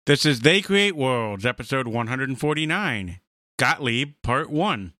This is They Create Worlds, episode 149, Gottlieb, part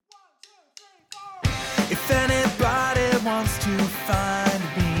 1. If anybody wants to find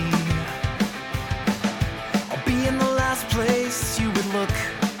me, I'll be in the last place you would look.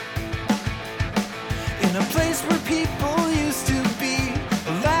 In a place where people used to be,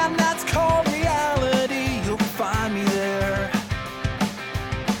 a land that's called reality. You'll find me there.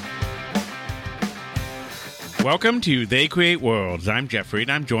 Welcome to They Create Worlds. I'm Jeffrey,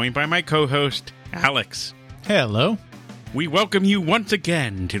 and I'm joined by my co-host, Alex. Hello. We welcome you once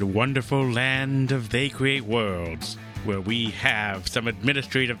again to the wonderful land of They Create Worlds, where we have some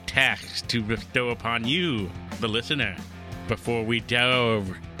administrative tasks to bestow upon you, the listener, before we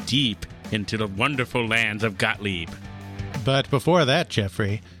delve deep into the wonderful lands of Gottlieb. But before that,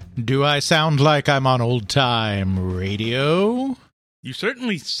 Jeffrey, do I sound like I'm on old-time radio? You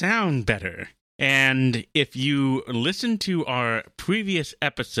certainly sound better. And if you listen to our previous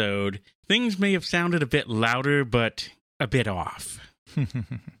episode, things may have sounded a bit louder, but a bit off.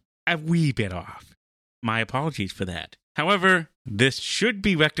 A wee bit off. My apologies for that. However, this should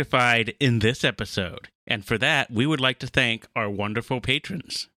be rectified in this episode. And for that, we would like to thank our wonderful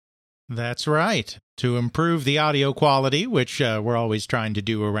patrons. That's right. To improve the audio quality, which we're always trying to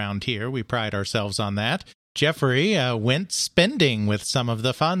do around here, we pride ourselves on that. Jeffrey went spending with some of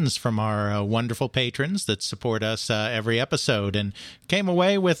the funds from our wonderful patrons that support us every episode and came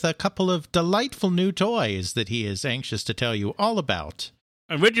away with a couple of delightful new toys that he is anxious to tell you all about.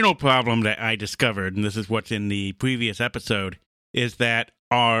 Original problem that I discovered, and this is what's in the previous episode, is that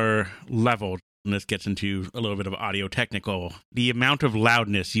our level, and this gets into a little bit of audio technical, the amount of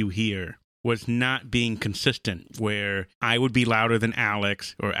loudness you hear was not being consistent, where I would be louder than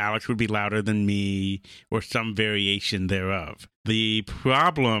Alex, or Alex would be louder than me, or some variation thereof. The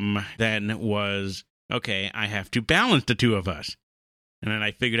problem then was, okay, I have to balance the two of us. And then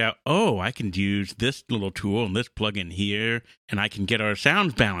I figured out, I can use this little tool and this plugin here, and I can get our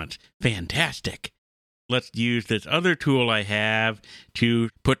sounds balanced. Fantastic. Let's use this other tool I have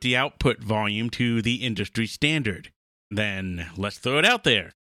to put the output volume to the industry standard. Then let's throw it out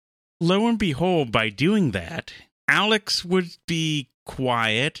there. Lo and behold, by doing that, Alex would be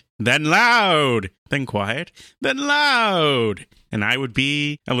quiet, then loud, then quiet, then loud, and I would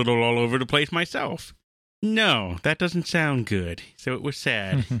be a little all over the place myself. No, that doesn't sound good, so it was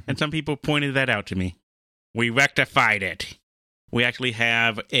sad, and some people pointed that out to me. We rectified it. We actually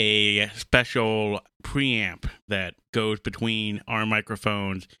have a special preamp that goes between our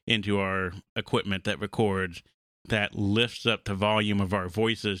microphones into our equipment that records, that lifts up the volume of our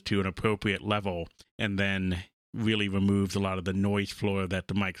voices to an appropriate level and then really removes a lot of the noise floor that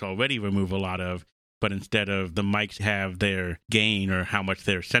the mics already remove a lot of. But instead of the mics have their gain or how much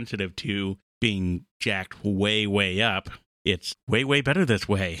they're sensitive to being jacked way, way up, it's way, way better this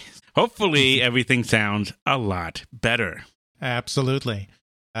way. Hopefully everything sounds a lot better. Absolutely.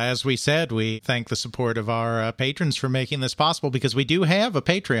 As we said, we thank the support of our patrons for making this possible, because we do have a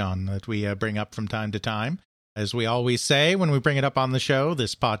Patreon that we bring up from time to time. As we always say when we bring it up on the show,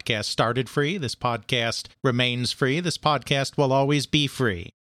 this podcast started free, this podcast remains free, this podcast will always be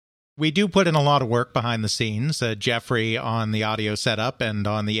free. We do put in a lot of work behind the scenes, Jeffrey on the audio setup and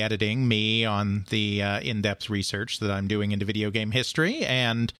on the editing, me on the in-depth research that I'm doing into video game history,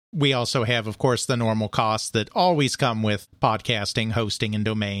 and we also have, of course, the normal costs that always come with podcasting, hosting, and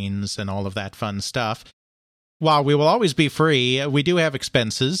domains, and all of that fun stuff. While we will always be free, we do have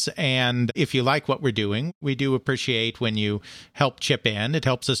expenses, and if you like what we're doing, we do appreciate when you help chip in. It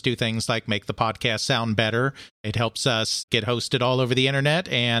helps us do things like make the podcast sound better. It helps us get hosted all over the internet,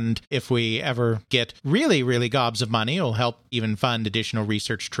 and if we ever get really, really gobs of money, it'll help even fund additional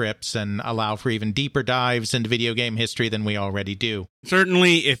research trips and allow for even deeper dives into video game history than we already do.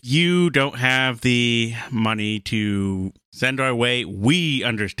 Certainly, if you don't have the money to send our way, we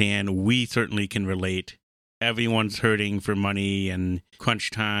understand. We certainly can relate. Everyone's hurting for money and crunch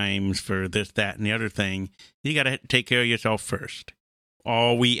times for this, that, and the other thing. You got to take care of yourself first.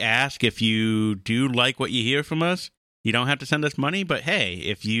 All we ask, if you do like what you hear from us, you don't have to send us money, but hey,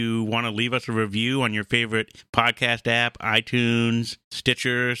 if you want to leave us a review on your favorite podcast app, iTunes,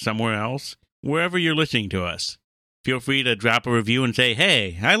 Stitcher, somewhere else, wherever you're listening to us, feel free to drop a review and say,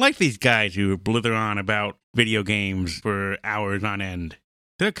 hey, I like these guys who blither on about video games for hours on end.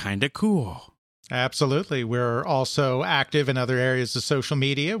 They're kind of cool. Absolutely. We're also active in other areas of social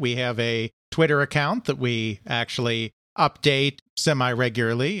media. We have a Twitter account that we actually update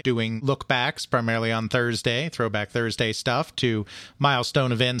semi-regularly, doing look-backs primarily on Thursday, Throwback Thursday stuff, to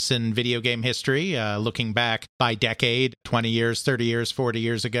milestone events in video game history, looking back by decade, 20 years, 30 years, 40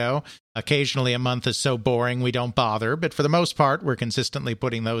 years ago. Occasionally a month is so boring we don't bother, but for the most part, we're consistently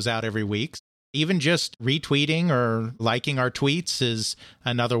putting those out every week. Even just retweeting or liking our tweets is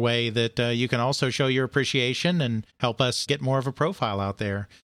another way that you can also show your appreciation and help us get more of a profile out there.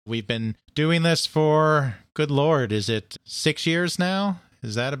 We've been doing this for, good Lord, is it 6 years now?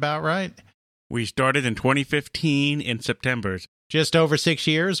 Is that about right? We started in 2015 in September. Just over 6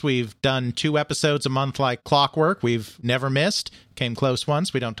 years. We've done 2 episodes a month like clockwork. We've never missed. Came close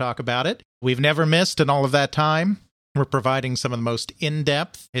once. We don't talk about it. We've never missed in all of that time. We're providing some of the most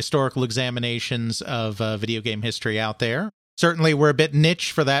in-depth historical examinations of video game history out there. Certainly, we're a bit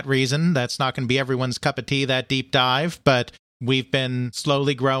niche for that reason. That's not going to be everyone's cup of tea, that deep dive, but we've been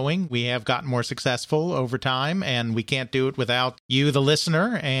slowly growing. We have gotten more successful over time, and we can't do it without you, the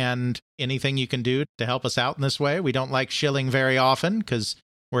listener, and anything you can do to help us out in this way. We don't like shilling very often because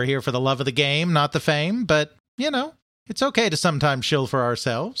we're here for the love of the game, not the fame, but, it's okay to sometimes shill for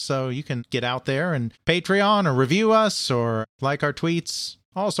ourselves, so you can get out there and Patreon or review us or like our tweets.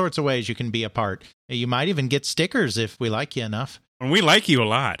 All sorts of ways you can be a part. You might even get stickers if we like you enough. And we like you a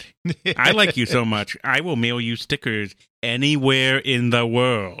lot. I like you so much, I will mail you stickers anywhere in the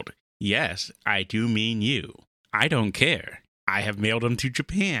world. Yes, I do mean you. I don't care. I have mailed them to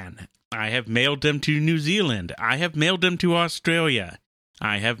Japan. I have mailed them to New Zealand. I have mailed them to Australia.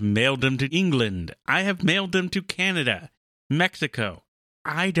 I have mailed them to England. I have mailed them to Canada, Mexico.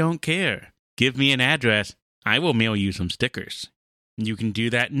 I don't care. Give me an address. I will mail you some stickers. You can do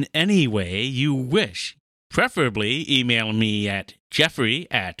that in any way you wish. Preferably email me at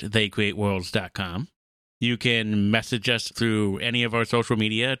jeffrey@theycreateworlds.com. You can message us through any of our social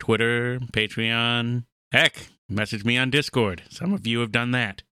media, Twitter, Patreon. Heck, message me on Discord. Some of you have done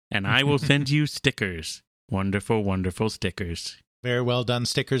that. And I will send you stickers. Wonderful, wonderful stickers. Very well done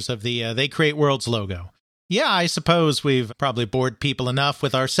stickers of the They Create Worlds logo. Yeah, I suppose we've probably bored people enough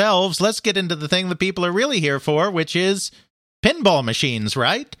with ourselves. Let's get into the thing that people are really here for, which is pinball machines,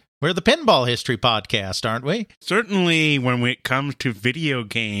 right? We're the Pinball History Podcast, aren't we? Certainly when it comes to video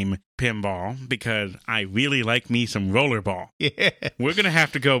game pinball, because I really like me some rollerball. Yeah. We're going to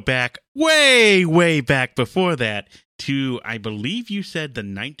have to go back way, way back before that to, I believe you said, the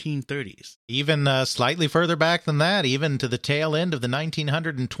 1930s. Even slightly further back than that, even to the tail end of the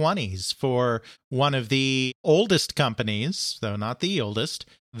 1920s for one of the oldest companies, though not the oldest,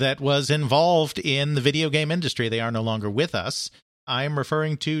 that was involved in the video game industry. They are no longer with us. I'm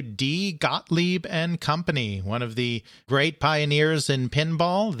referring to D. Gottlieb and Company, one of the great pioneers in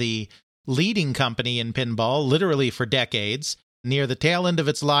pinball, the leading company in pinball, literally for decades. Near the tail end of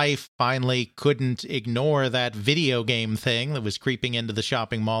its life, finally couldn't ignore that video game thing that was creeping into the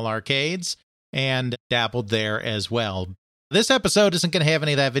shopping mall arcades, and dabbled there as well. This episode isn't going to have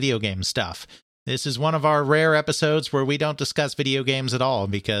any of that video game stuff. This is one of our rare episodes where we don't discuss video games at all,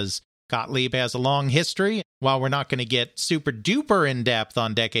 because Gottlieb has a long history. While we're not going to get super duper in depth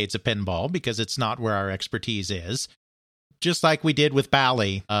on decades of pinball, because it's not where our expertise is, just like we did with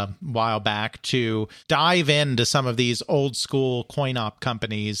Bally a while back, to dive into some of these old school coin-op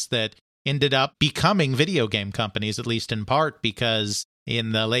companies that ended up becoming video game companies, at least in part, because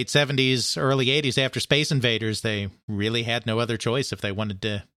in the late 70s, early 80s, after Space Invaders, they really had no other choice if they wanted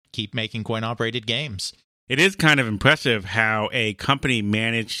to keep making coin-operated games. It is kind of impressive how a company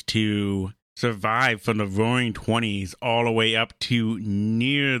managed to survive from the roaring 20s all the way up to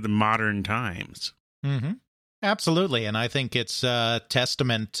near the modern times. Mm-hmm. Absolutely, and I think it's a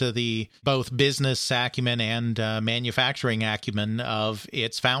testament to the both business acumen and manufacturing acumen of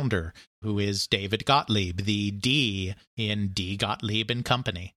its founder, who is David Gottlieb, the D in D. Gottlieb and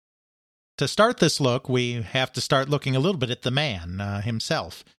Company. To start this look, we have to start looking a little bit at the man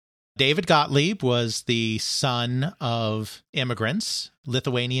himself. David Gottlieb was the son of immigrants,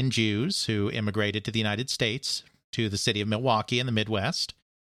 Lithuanian Jews, who immigrated to the United States, to the city of Milwaukee in the Midwest.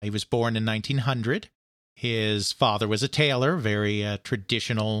 He was born in 1900. His father was a tailor, very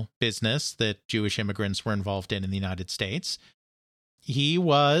traditional business that Jewish immigrants were involved in the United States. He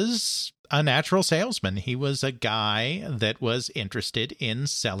was a natural salesman. He was a guy that was interested in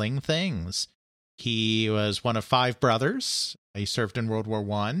selling things. He was one of 5 brothers. He served in World War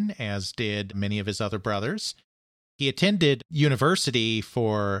I, as did many of his other brothers. He attended university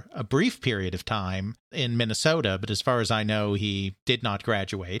for a brief period of time in Minnesota, but as far as I know, he did not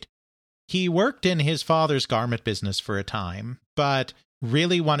graduate. He worked in his father's garment business for a time, but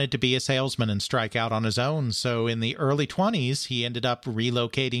really wanted to be a salesman and strike out on his own. So in the early 20s, he ended up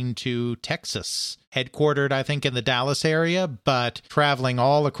relocating to Texas, headquartered, I think, in the Dallas area, but traveling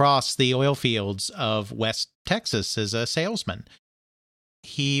all across the oil fields of West Texas as a salesman.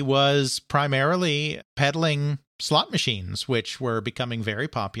 He was primarily peddling slot machines, which were becoming very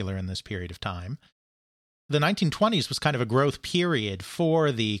popular in this period of time. The 1920s was kind of a growth period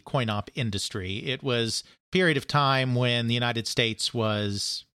for the coin-op industry. It was a period of time when the United States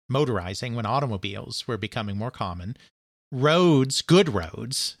was motorizing, when automobiles were becoming more common. Roads, good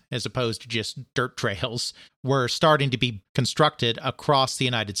roads, as opposed to just dirt trails, were starting to be constructed across the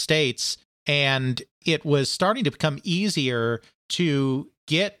United States, and it was starting to become easier to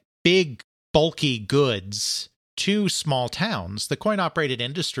get big, bulky goods to small towns. The coin-operated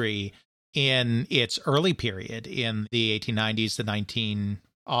industry in its early period, in the 1890s, the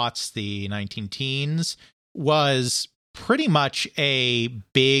 19aughts, the 19-teens, was pretty much a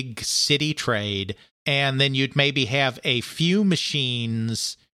big city trade. And then you'd maybe have a few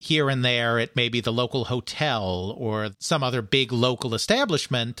machines here and there at maybe the local hotel or some other big local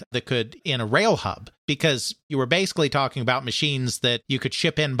establishment that could in a rail hub, because you were basically talking about machines that you could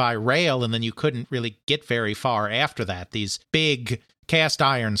ship in by rail and then you couldn't really get very far after that. These big cast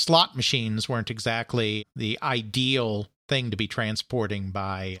iron slot machines weren't exactly the ideal thing to be transporting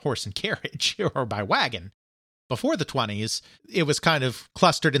by horse and carriage or by wagon. Before the 20s, it was kind of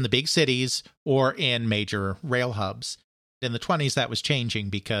clustered in the big cities or in major rail hubs. In the 20s, that was changing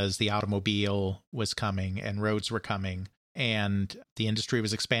because the automobile was coming and roads were coming and the industry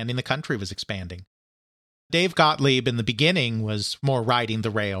was expanding, the country was expanding. Dave Gottlieb in the beginning was more riding the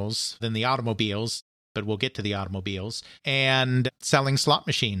rails than the automobiles, but we'll get to the automobiles, and selling slot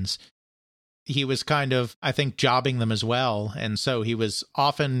machines. He was kind of, I think, jobbing them as well, and so he was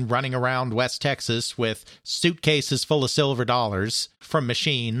often running around West Texas with suitcases full of silver dollars from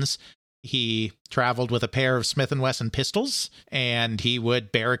machines. He traveled with a pair of Smith & Wesson pistols, and he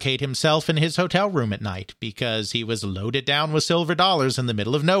would barricade himself in his hotel room at night because he was loaded down with silver dollars in the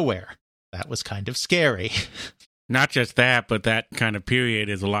middle of nowhere. That was kind of scary. Not just that, but that kind of period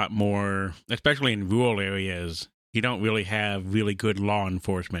is a lot more, especially in rural areas, you don't really have really good law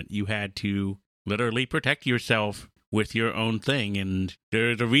enforcement. You had to literally protect yourself with your own thing. And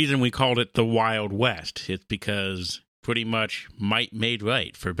there's a reason we called it the Wild West. It's because pretty much might made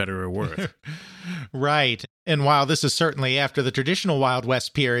right, for better or worse. Right. And while this is certainly after the traditional Wild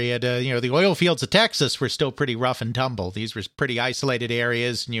West period, the oil fields of Texas were still pretty rough and tumble. These were pretty isolated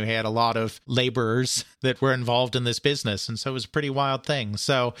areas, and you had a lot of laborers that were involved in this business. And so it was a pretty wild thing.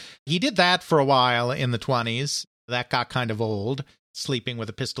 So he did that for a while in the 20s. That got kind of old, sleeping with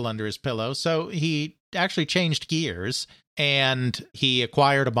a pistol under his pillow. So he actually changed gears and he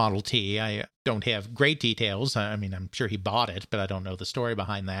acquired a Model T. I don't have great details. I mean, I'm sure he bought it, but I don't know the story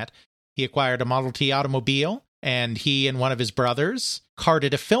behind that. He acquired a Model T automobile, and he and one of his brothers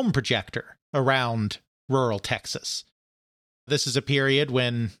carted a film projector around rural Texas. This is a period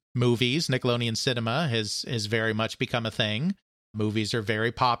when movies, Nickelodeon cinema, has very much become a thing. Movies are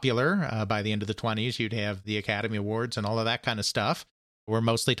very popular. By the end of the 20s, you'd have the Academy Awards and all of that kind of stuff. We're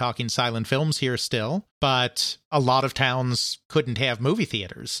mostly talking silent films here still, but a lot of towns couldn't have movie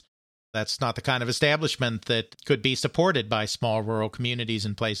theaters. That's not the kind of establishment that could be supported by small rural communities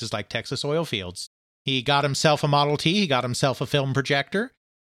in places like Texas oil fields. He got himself a Model T, he got himself a film projector.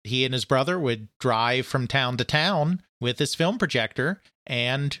 He and his brother would drive from town to town with this film projector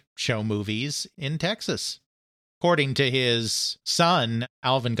and show movies in Texas. According to his son,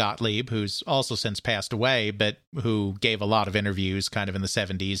 Alvin Gottlieb, who's also since passed away, but who gave a lot of interviews kind of in the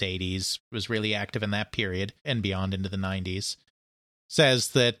 70s, 80s, was really active in that period and beyond into the 90s, says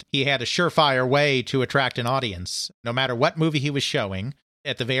that he had a surefire way to attract an audience. No matter what movie he was showing,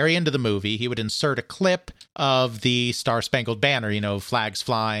 at the very end of the movie, he would insert a clip of the Star-Spangled Banner, flags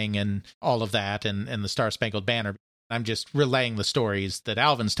flying and all of that, and the Star-Spangled Banner. I'm just relaying the stories that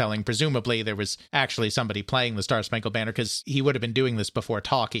Alvin's telling. Presumably, there was actually somebody playing the Star-Spangled Banner because he would have been doing this before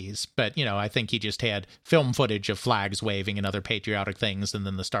talkies. But, I think he just had film footage of flags waving and other patriotic things, and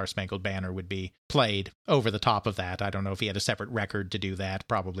then the Star-Spangled Banner would be played over the top of that. I don't know if he had a separate record to do that.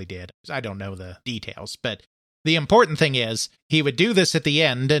 Probably did. I don't know the details. But the important thing is he would do this at the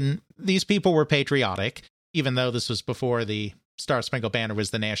end, and these people were patriotic, even though this was before the Star-Spangled Banner was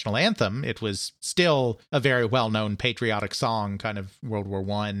the national anthem. It was still a very well-known patriotic song. Kind of World War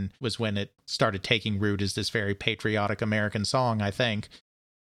I was when it started taking root as this very patriotic American song, I think.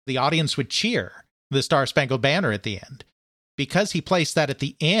 The audience would cheer the Star-Spangled Banner at the end. Because he placed that at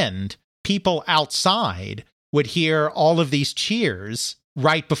the end, people outside would hear all of these cheers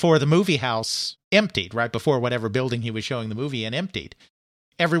right before the movie house emptied, right before whatever building he was showing the movie in emptied.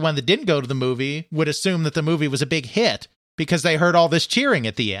 everyone that didn't go to the movie would assume that the movie was a big hit because they heard all this cheering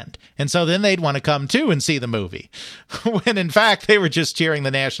at the end. And so then they'd want to come too and see the movie, when in fact they were just cheering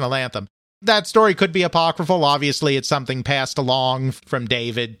the national anthem. That story could be apocryphal. Obviously, it's something passed along from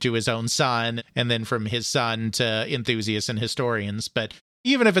David to his own son, and then from his son to enthusiasts and historians. But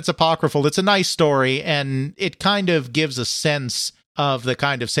even if it's apocryphal, it's a nice story, and it kind of gives a sense of the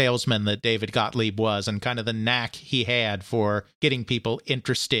kind of salesman that David Gottlieb was and kind of the knack he had for getting people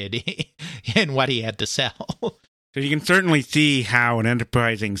interested in what he had to sell. So you can certainly see how an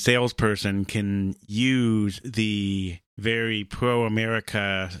enterprising salesperson can use the very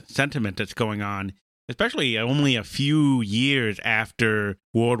pro-America sentiment that's going on, especially only a few years after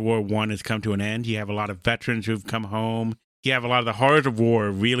World War I has come to an end. You have a lot of veterans who've come home. You have a lot of the horrors of war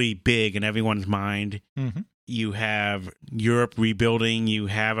really big in everyone's mind. Mm-hmm. You have Europe rebuilding. You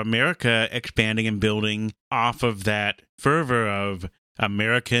have America expanding and building off of that fervor of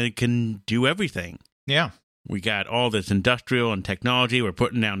America can do everything. Yeah. We got all this industrial and technology. We're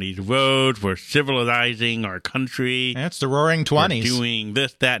putting down these roads. We're civilizing our country. That's the Roaring 20s. We're doing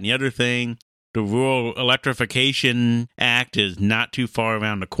this, that, and the other thing. The Rural Electrification Act is not too far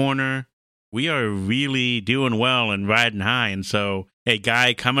around the corner. We are really doing well and riding high. And so a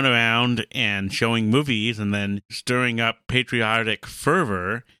guy coming around and showing movies and then stirring up patriotic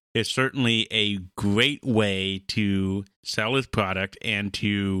fervor is certainly a great way to sell his product and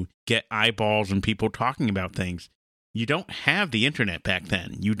to get eyeballs and people talking about things. You don't have the internet back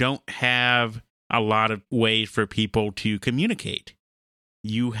then. You don't have a lot of ways for people to communicate.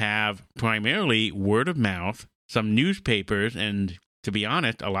 You have primarily word of mouth, some newspapers, and to be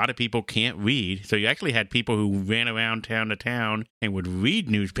honest, a lot of people can't read. So you actually had people who ran around town to town and would read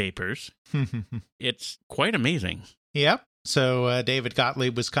newspapers. It's quite amazing. Yep. So David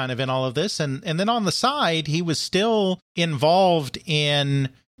Gottlieb was kind of in all of this. And then on the side, he was still involved in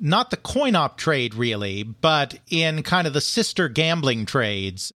not the coin-op trade, really, but in kind of the sister gambling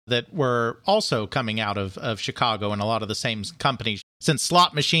trades that were also coming out of Chicago and a lot of the same companies. Since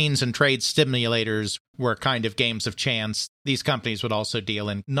slot machines and trade stimulators were kind of games of chance, these companies would also deal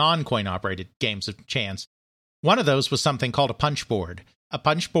in non-coin-operated games of chance. One of those was something called a punch board. A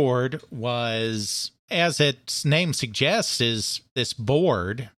punch board was, as its name suggests, is this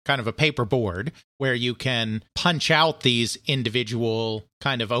board, kind of a paper board, where you can punch out these individual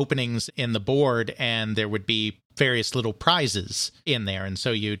kind of openings in the board, and there would be various little prizes in there. And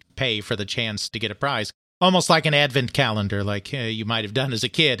so you'd pay for the chance to get a prize. Almost like an advent calendar, like you might have done as a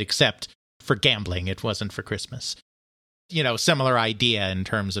kid, except for gambling. It wasn't for Christmas. You know, similar idea in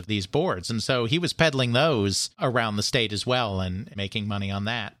terms of these boards. And so he was peddling those around the state as well and making money on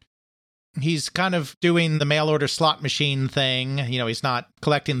that. He's kind of doing the mail order slot machine thing. You know, he's not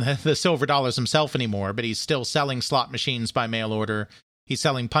collecting the silver dollars himself anymore, but he's still selling slot machines by mail order. He's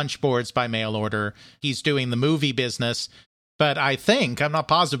selling punch boards by mail order. He's doing the movie business. But I think, I'm not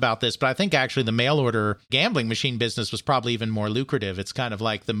positive about this, but I think actually the mail order gambling machine business was probably even more lucrative. It's kind of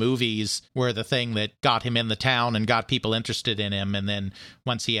like the movies were the thing that got him in the town and got people interested in him. And then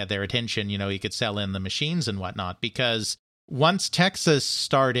once he had their attention, you know, he could sell in the machines and whatnot. Because once Texas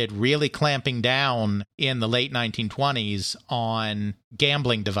started really clamping down in the late 1920s on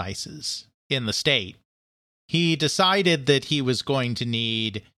gambling devices in the state, he decided that he was going to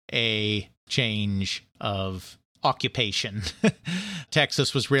need a change of occupation.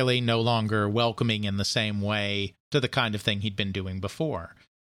 Texas was really no longer welcoming in the same way to the kind of thing he'd been doing before.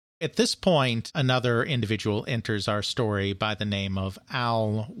 At this point, another individual enters our story by the name of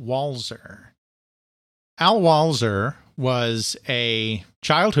Al Walser. Al Walser was a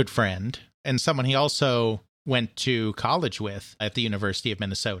childhood friend and someone he also went to college with at the University of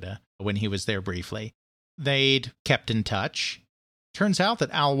Minnesota when he was there briefly. They'd kept in touch. Turns out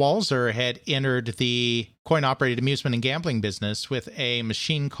that Al Walser had entered the coin-operated amusement and gambling business with a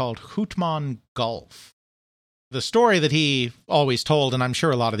machine called Hootman Golf. The story that he always told, and I'm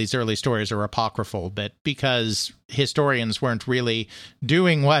sure a lot of these early stories are apocryphal, but because historians weren't really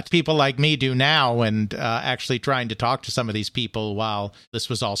doing what people like me do now and actually trying to talk to some of these people while this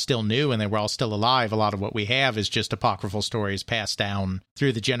was all still new and they were all still alive, a lot of what we have is just apocryphal stories passed down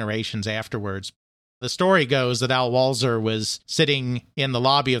through the generations afterwards. The story goes that Al Walser was sitting in the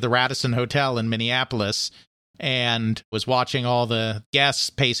lobby of the Radisson Hotel in Minneapolis and was watching all the guests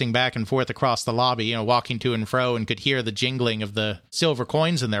pacing back and forth across the lobby, you know, walking to and fro, and could hear the jingling of the silver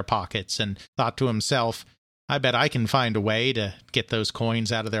coins in their pockets, and thought to himself, I bet I can find a way to get those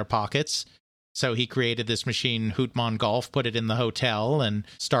coins out of their pockets. So he created this machine, Hootman Golf, put it in the hotel, and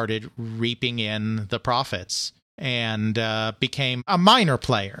started reaping in the profits, and became a minor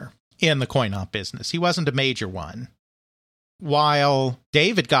player in the coin-op business. He wasn't a major one. while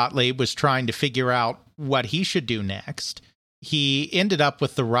David Gottlieb was trying to figure out what he should do next, he ended up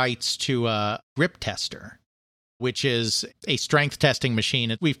with the rights to a grip tester, which is a strength testing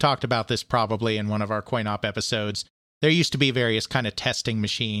machine. We've talked about this probably in one of our CoinOp episodes. There used to be various kind of testing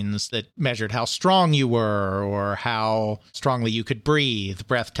machines that measured how strong you were or how strongly you could breathe,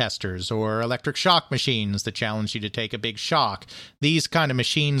 breath testers, or electric shock machines that challenged you to take a big shock. These kind of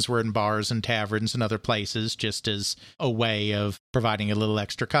machines were in bars and taverns and other places just as a way of providing a little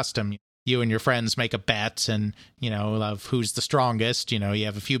extra custom. You and your friends make a bet and, of who's the strongest. You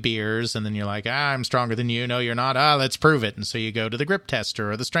have a few beers and then you're like, I'm stronger than you. No, you're not. Let's prove it. And so you go to the grip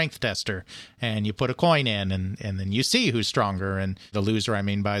tester or the strength tester and you put a coin in and then you see who's stronger. And the loser,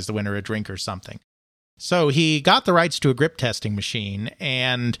 buys the winner a drink or something. So he got the rights to a grip testing machine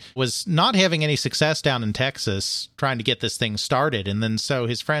and was not having any success down in Texas trying to get this thing started. And then so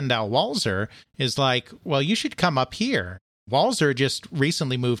his friend Al Walzer is like, well, you should come up here. Walzer just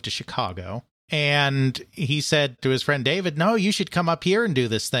recently moved to Chicago, and he said to his friend David, no, you should come up here and do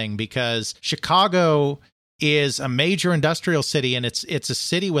this thing because Chicago is a major industrial city, and it's a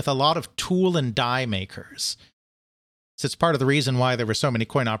city with a lot of tool and die makers. So it's part of the reason why there were so many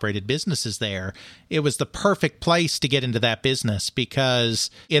coin-operated businesses there. It was the perfect place to get into that business because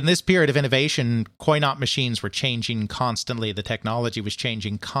in this period of innovation, coin-op machines were changing constantly. The technology was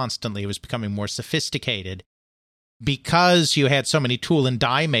changing constantly. It was becoming more sophisticated. Because you had so many tool and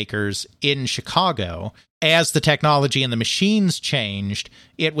die makers in Chicago, as the technology and the machines changed,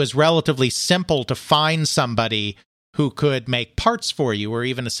 it was relatively simple to find somebody who could make parts for you or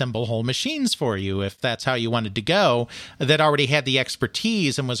even assemble whole machines for you, if that's how you wanted to go, that already had the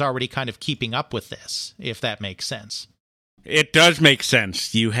expertise and was already kind of keeping up with this, if that makes sense. It does make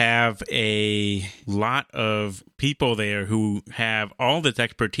sense. You have a lot of people there who have all this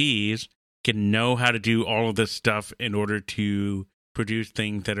expertise, can know how to do all of this stuff in order to produce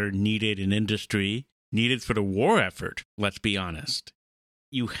things that are needed in industry, needed for the war effort, let's be honest.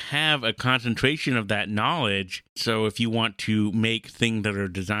 You have a concentration of that knowledge, so if you want to make things that are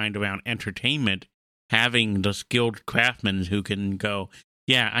designed around entertainment, having the skilled craftsmen who can go,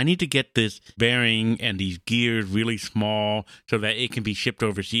 yeah, I need to get this bearing and these gears really small so that it can be shipped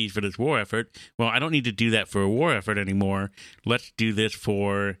overseas for this war effort. Well, I don't need to do that for a war effort anymore. Let's do this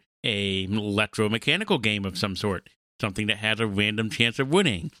for a electromechanical game of some sort, something that has a random chance of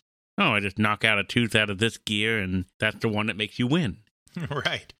winning. Oh, I just knock out a tooth out of this gear, and that's the one that makes you win.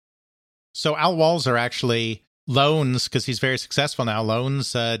 Right. So Al Walzer actually loans, because he's very successful now,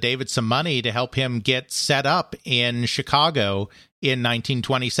 loans David some money to help him get set up in Chicago in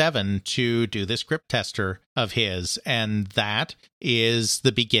 1927 to do this grip tester of his. And that is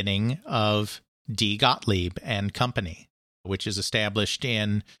the beginning of D. Gottlieb and Company, which is established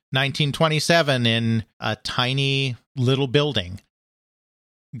in 1927 in a tiny little building.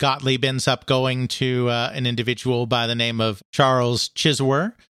 Gottlieb ends up going to an individual by the name of Charles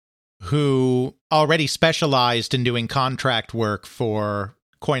Chisower, who already specialized in doing contract work for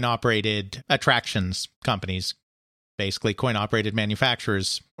coin-operated attractions companies, basically coin-operated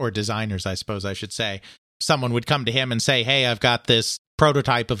manufacturers or designers, I suppose I should say. Someone would come to him and say, hey, I've got this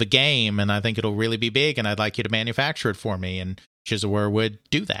prototype of a game, and I think it'll really be big, and I'd like you to manufacture it for me. And Chisower would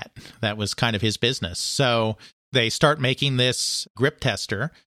do that. That was kind of his business. So they start making this grip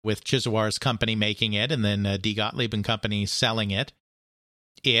tester with Chisowar's company making it, and then D. Gottlieb and Company selling it.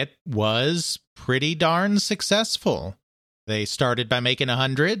 It was pretty darn successful. They started by making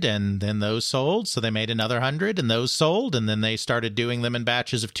 100, and then those sold, so they made another 100, and those sold, and then they started doing them in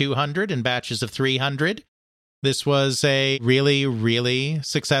batches of 200 and batches of 300. This was a really, really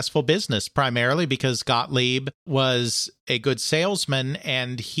successful business, primarily because Gottlieb was a good salesman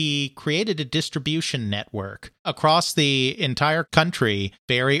and he created a distribution network across the entire country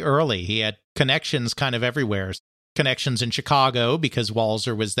very early. He had connections kind of everywhere. Connections in Chicago because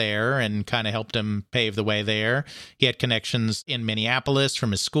Walzer was there and kind of helped him pave the way there. He had connections in Minneapolis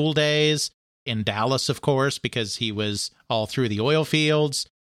from his school days, in Dallas, of course, because he was all through the oil fields.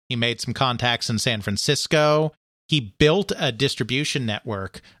 He made some contacts in San Francisco. He built a distribution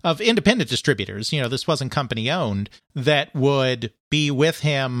network of independent distributors. This wasn't company owned, that would be with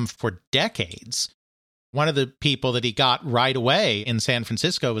him for decades. One of the people that he got right away in San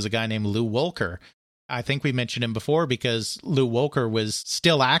Francisco was a guy named Lew Wolker. I think we mentioned him before because Lew Wolker was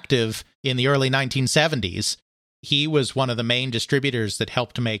still active in the early 1970s. He was one of the main distributors that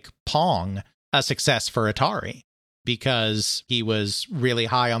helped make Pong a success for Atari, because he was really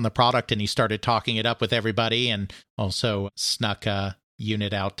high on the product and he started talking it up with everybody, and also snuck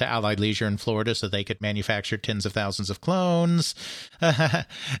unit out to Allied Leisure in Florida so they could manufacture tens of thousands of clones.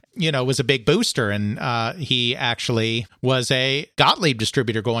 Was a big booster. And he actually was a Gottlieb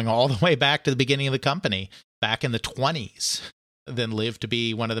distributor going all the way back to the beginning of the company, back in the 20s. Then lived to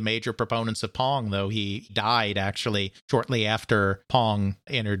be one of the major proponents of Pong, though he died actually shortly after Pong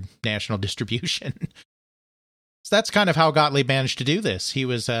entered national distribution. So that's kind of how Gottlieb managed to do this. He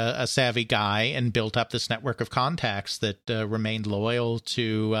was a savvy guy and built up this network of contacts that remained loyal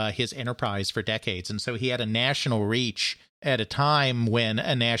to his enterprise for decades. And so he had a national reach at a time when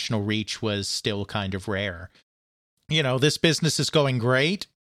a national reach was still kind of rare. This business is going great.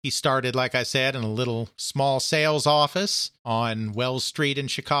 He started, like I said, in a little small sales office on Wells Street in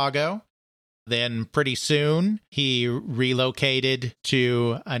Chicago. Then pretty soon, he relocated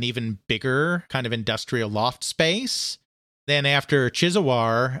to an even bigger kind of industrial loft space. Then after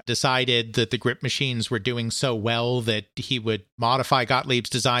Chizelwar decided that the grip machines were doing so well that he would modify Gottlieb's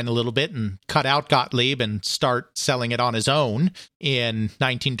design a little bit and cut out Gottlieb and start selling it on his own in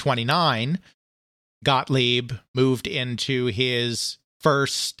 1929, Gottlieb moved into his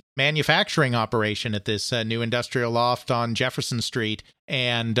first manufacturing operation at this new industrial loft on Jefferson Street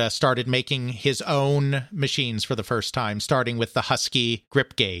and started making his own machines for the first time, starting with the Husky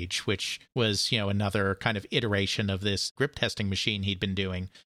grip gauge, which was, another kind of iteration of this grip testing machine he'd been doing.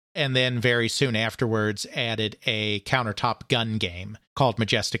 And then very soon afterwards added a countertop gun game called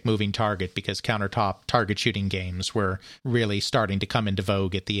Majestic Moving Target, because countertop target shooting games were really starting to come into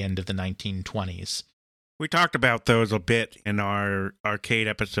vogue at the end of the 1920s. We talked about those a bit in our arcade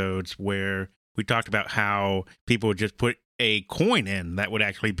episodes where we talked about how people would just put a coin in that would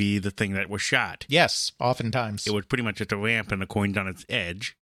actually be the thing that was shot. Yes, oftentimes. It was pretty much just a ramp and the coin's on its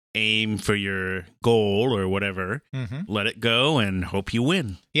edge. Aim for your goal or whatever, let it go and hope you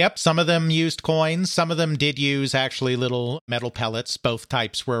win. Yep, some of them used coins. Some of them did use actually little metal pellets. Both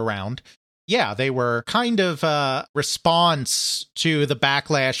types were around. Yeah, they were kind of a response to the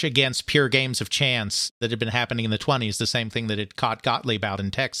backlash against pure games of chance that had been happening in the 20s, the same thing that had caught Gottlieb out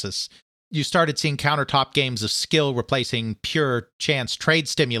in Texas. You started seeing countertop games of skill replacing pure chance trade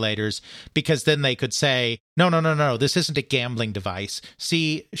stimulators, because then they could say, no, this isn't a gambling device.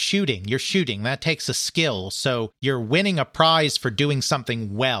 See, you're shooting, that takes a skill, so you're winning a prize for doing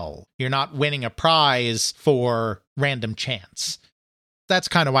something well. You're not winning a prize for random chance. That's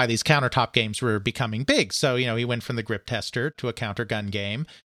kind of why these countertop games were becoming big. So, he went from the grip tester to a counter gun game.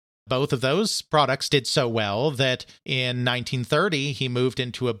 Both of those products did so well that in 1930, he moved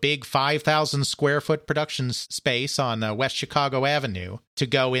into a big 5,000 square foot production space on West Chicago Avenue to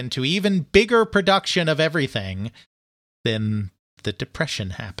go into even bigger production of everything. Then the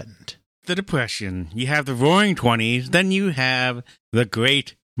Depression happened. The Depression. You have the Roaring 20s, then you have the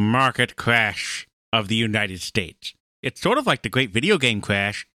Great Market Crash of the United States. It's sort of like the Great Video Game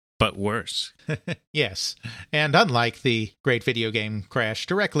Crash, but worse. Yes, and unlike the Great Video Game Crash,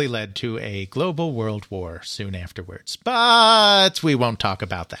 directly led to a global world war soon afterwards. But we won't talk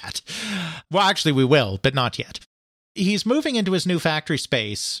about that. Well, actually, we will, but not yet. He's moving into his new factory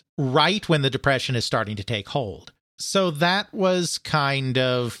space right when the Depression is starting to take hold. So that was kind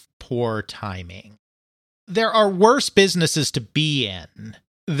of poor timing. There are worse businesses to be in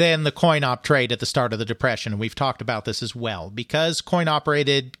than the coin-op trade at the start of the Depression, and we've talked about this as well. Because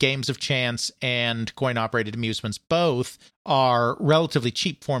coin-operated games of chance and coin-operated amusements both are relatively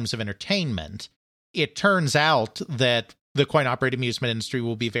cheap forms of entertainment, it turns out that the coin-operated amusement industry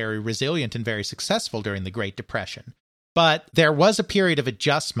will be very resilient and very successful during the Great Depression. But there was a period of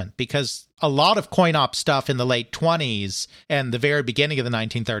adjustment, because a lot of coin-op stuff in the late 20s and the very beginning of the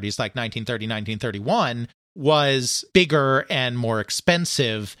 1930s, like 1930, 1931, was bigger and more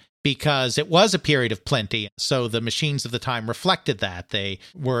expensive because it was a period of plenty. So the machines of the time reflected that. They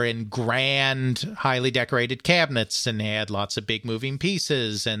were in grand, highly decorated cabinets and they had lots of big moving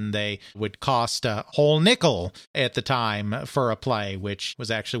pieces, and they would cost a whole nickel at the time for a play, which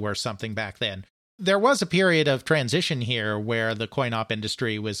was actually worth something back then. There was a period of transition here where the coin-op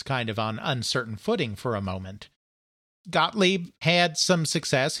industry was kind of on uncertain footing for a moment. Gottlieb had some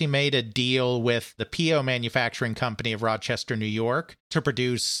success. He made a deal with the P.O. Manufacturing Company of Rochester, New York, to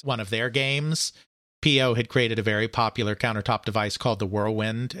produce one of their games. P.O. had created a very popular countertop device called the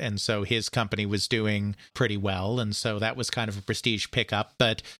Whirlwind, and so his company was doing pretty well, and so that was kind of a prestige pickup.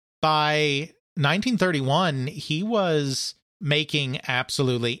 But by 1931, he was making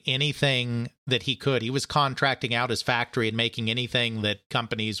absolutely anything that he could. He was contracting out his factory and making anything that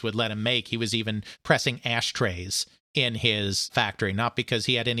companies would let him make. He was even pressing ashtrays in his factory, not because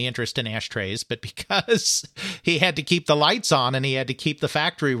he had any interest in ashtrays, but because he had to keep the lights on and he had to keep the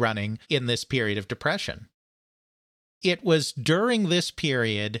factory running in this period of depression. It was during this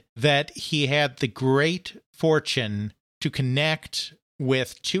period that he had the great fortune to connect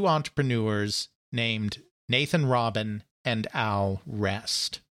with two entrepreneurs named Nathan Robin and Al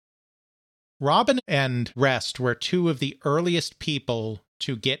Rest. Robin and Rest were two of the earliest people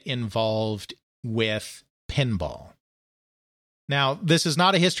to get involved with pinball. Now, this is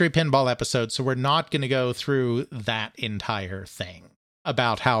not a history of pinball episode, so we're not going to go through that entire thing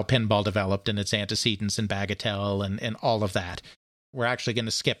about how pinball developed and its antecedents and bagatelle and all of that. We're actually going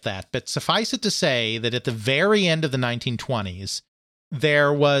to skip that. But suffice it to say that at the very end of the 1920s,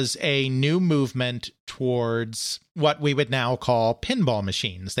 there was a new movement towards what we would now call pinball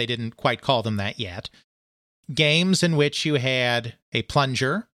machines. They didn't quite call them that yet. Games in which you had a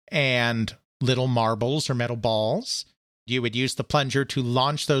plunger and little marbles or metal balls. You would use the plunger to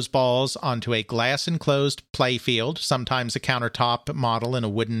launch those balls onto a glass-enclosed playfield, sometimes a countertop model in a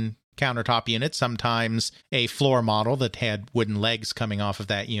wooden countertop unit, sometimes a floor model that had wooden legs coming off of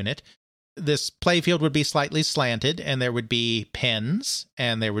that unit. This playfield would be slightly slanted, and there would be pins,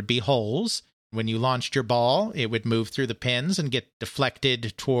 and there would be holes. When you launched your ball, it would move through the pins and get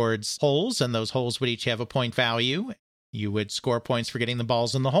deflected towards holes, and those holes would each have a point value. You would score points for getting the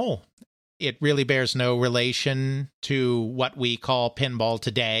balls in the hole. It really bears no relation to what we call pinball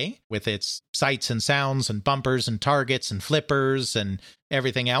today, with its sights and sounds and bumpers and targets and flippers and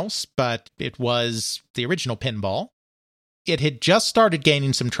everything else, but it was the original pinball. It had just started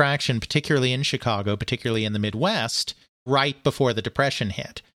gaining some traction, particularly in Chicago, particularly in the Midwest, right before the Depression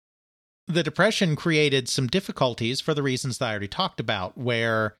hit. The Depression created some difficulties for the reasons that I already talked about,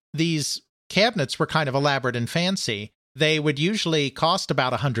 where these cabinets were kind of elaborate and fancy. They would usually cost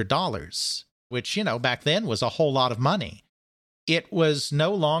about $100, which, back then was a whole lot of money. It was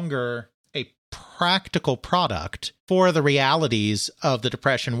no longer a practical product for the realities of the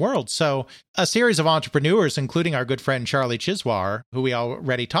Depression world. So a series of entrepreneurs, including our good friend Charlie Chiswar, who we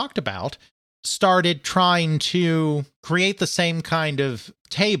already talked about, started trying to create the same kind of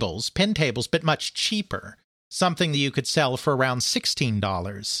tables, pin tables, but much cheaper. Something that you could sell for around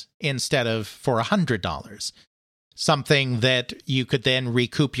 $16 instead of for $100. Something that you could then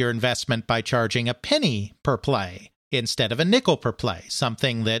recoup your investment by charging a penny per play instead of a nickel per play,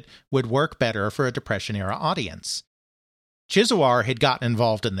 something that would work better for a Depression-era audience. Chiswar had gotten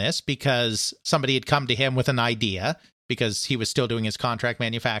involved in this because somebody had come to him with an idea, because he was still doing his contract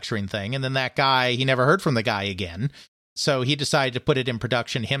manufacturing thing, and then that guy, he never heard from the guy again, so he decided to put it in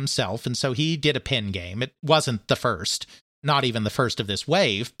production himself, and so he did a pin game. It wasn't the first. Not even the first of this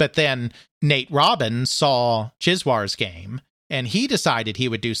wave, but then Nate Robin saw Chiswar's game, and he decided he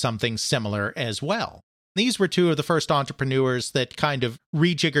would do something similar as well. These were two of the first entrepreneurs that kind of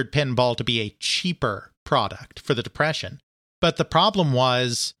rejiggered pinball to be a cheaper product for the Depression. But the problem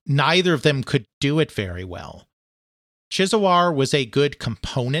was neither of them could do it very well. Chiswar was a good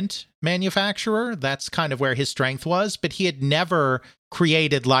component manufacturer. That's kind of where his strength was, but he had never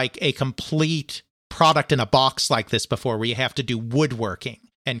created like a complete product in a box like this before, where you have to do woodworking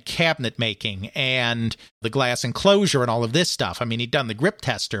and cabinet making and the glass enclosure and all of this stuff. I mean, he'd done the grip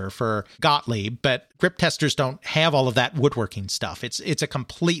tester for Gottlieb, but grip testers don't have all of that woodworking stuff. It's a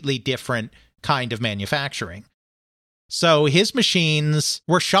completely different kind of manufacturing. So his machines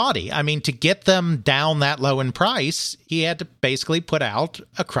were shoddy. I mean, to get them down that low in price, he had to basically put out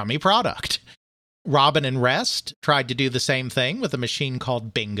a crummy product. Robin and Rest tried to do the same thing with a machine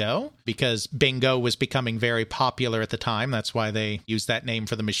called Bingo, because Bingo was becoming very popular at the time. That's why they used that name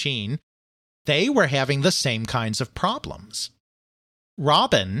for the machine. They were having the same kinds of problems.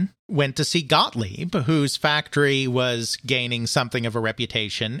 Robin went to see Gottlieb, whose factory was gaining something of a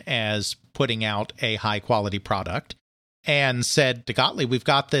reputation as putting out a high-quality product, and said to Gottlieb, "We've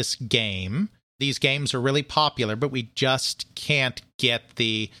got this game. These games are really popular, but we just can't get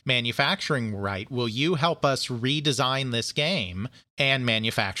the manufacturing right. Will you help us redesign this game and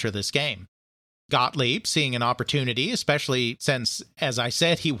manufacture this game?" Gottlieb, seeing an opportunity, especially since, as I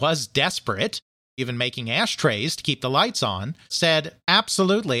said, he was desperate, even making ashtrays to keep the lights on, said,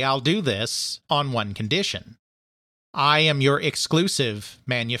 "Absolutely, I'll do this on one condition. I am your exclusive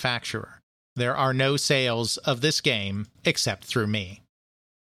manufacturer. There are no sales of this game except through me."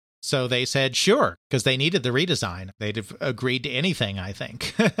 So they said, sure, because they needed the redesign. They'd have agreed to anything, I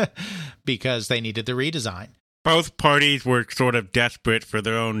think, because they needed the redesign. Both parties were sort of desperate for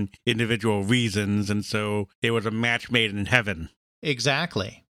their own individual reasons, and so it was a match made in heaven.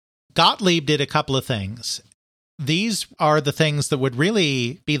 Exactly. Gottlieb did a couple of things. These are the things that would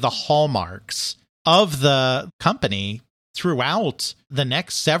really be the hallmarks of the company throughout the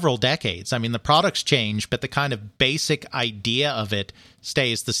next several decades. I mean, the products change, but the kind of basic idea of it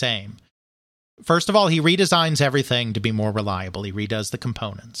stays the same. First of all, he redesigns everything to be more reliable. He redoes the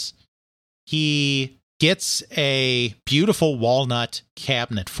components. He gets a beautiful walnut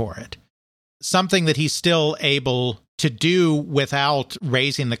cabinet for it. Something that he's still able to do without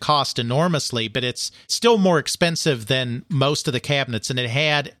raising the cost enormously, but it's still more expensive than most of the cabinets, and it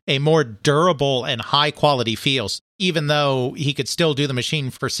had a more durable and high-quality feel. Even though he could still do the machine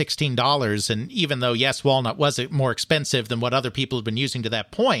for $16, and even though, yes, walnut was more expensive than what other people had been using to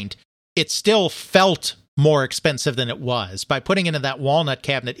that point, it still felt more expensive than it was. By putting it in that walnut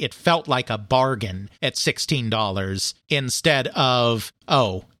cabinet, it felt like a bargain at $16 instead of,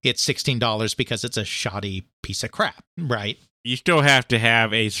 oh, it's $16 because it's a shoddy piece of crap, right? You still have to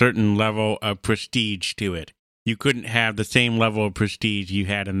have a certain level of prestige to it. You couldn't have the same level of prestige you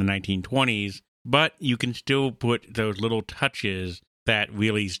had in the 1920s, but you can still put those little touches that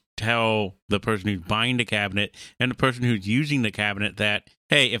really tell the person who's buying the cabinet and the person who's using the cabinet that,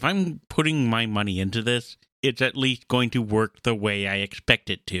 hey, if I'm putting my money into this, it's at least going to work the way I expect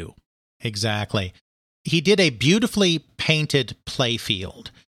it to. Exactly. He did a beautifully painted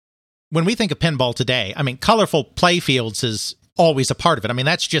playfield. When we think of pinball today, I mean, colorful playfields is always a part of it. I mean,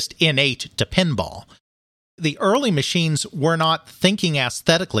 that's just innate to pinball. The early machines were not thinking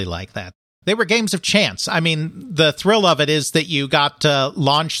aesthetically like that. They were games of chance. I mean, the thrill of it is that you got to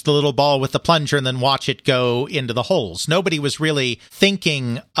launch the little ball with the plunger and then watch it go into the holes. Nobody was really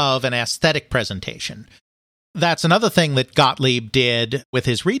thinking of an aesthetic presentation. That's another thing that Gottlieb did with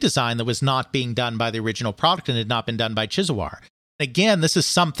his redesign that was not being done by the original product and had not been done by Chizuar. Again, this is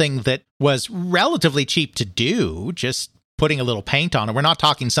something that was relatively cheap to do, just putting a little paint on it. We're not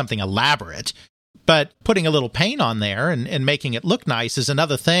talking something elaborate. But putting a little paint on there and making it look nice is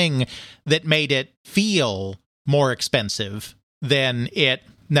another thing that made it feel more expensive than it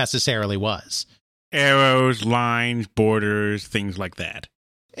necessarily was. Arrows, lines, borders, things like that.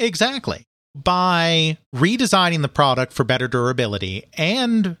 Exactly. By redesigning the product for better durability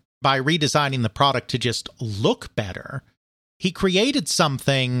and by redesigning the product to just look better, he created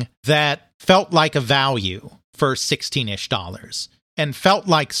something that felt like a value for $16-ish. And felt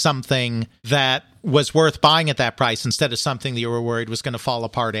like something that was worth buying at that price instead of something that you were worried was going to fall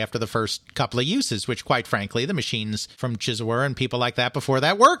apart after the first couple of uses, which, quite frankly, the machines from Chizuar and people like that before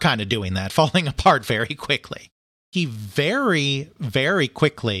that were kind of doing that, falling apart very quickly. He very, very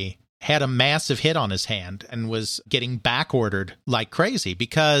quickly had a massive hit on his hand and was getting back-ordered like crazy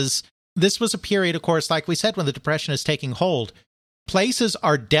because this was a period, of course, like we said, when the Depression is taking hold. Places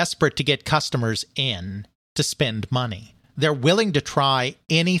are desperate to get customers in to spend money. They're willing to try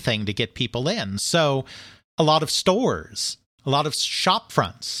anything to get people in. So a lot of stores, a lot of shop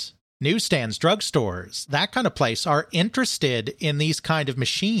fronts, newsstands, drugstores, that kind of place are interested in these kind of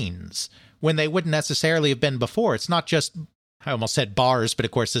machines when they wouldn't necessarily have been before. It's not just, I almost said bars, but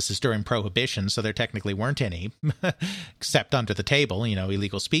of course this is during Prohibition, so there technically weren't any, except under the table,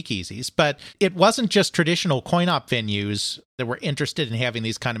 illegal speakeasies. But it wasn't just traditional coin-op venues that were interested in having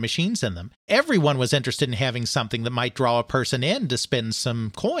these kind of machines in them. Everyone was interested in having something that might draw a person in to spend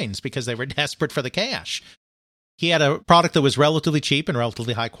some coins because they were desperate for the cash. He had a product that was relatively cheap and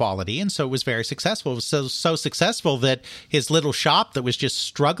relatively high quality, and so it was very successful. It was so successful that his little shop that was just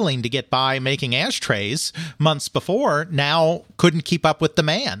struggling to get by making ashtrays months before now couldn't keep up with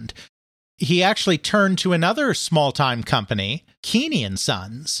demand. He actually turned to another small-time company, Keeney &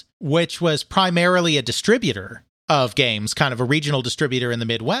 Sons, which was primarily a distributor of games, kind of a regional distributor in the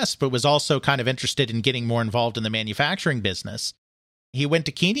Midwest, but was also kind of interested in getting more involved in the manufacturing business. He went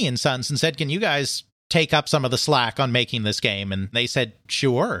to Keeney & Sons and said, "Can you guys take up some of the slack on making this game?" And they said,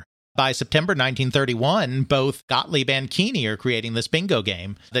 sure. By September 1931, both Gottlieb and Keeney are creating this bingo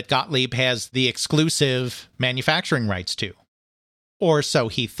game that Gottlieb has the exclusive manufacturing rights to. Or so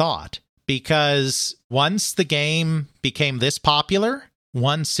he thought, because once the game became this popular,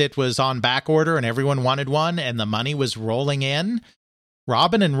 once it was on back order and everyone wanted one and the money was rolling in,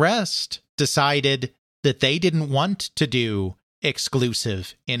 Robin and Rest decided that they didn't want to do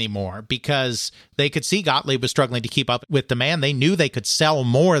exclusive anymore because they could see Gottlieb was struggling to keep up with demand. They knew they could sell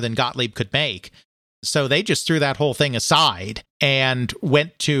more than Gottlieb could make. So they just threw that whole thing aside and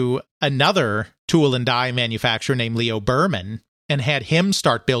went to another tool and die manufacturer named Leo Berman and had him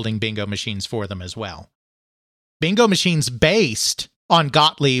start building bingo machines for them as well. Bingo machines based on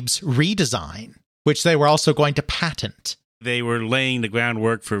Gottlieb's redesign, which they were also going to patent. They were laying the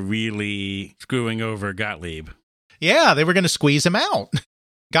groundwork for really screwing over Gottlieb. Yeah, they were going to squeeze him out.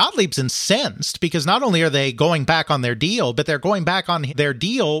 Gottlieb's incensed because not only are they going back on their deal, but they're going back on their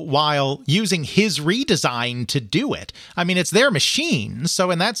deal while using his redesign to do it. I mean, it's their machine, so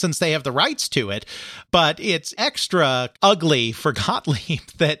in that sense, they have the rights to it, but it's extra ugly for Gottlieb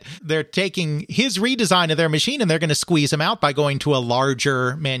that they're taking his redesign of their machine and they're going to squeeze him out by going to a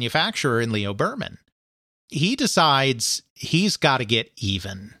larger manufacturer in Leo Berman. He decides he's got to get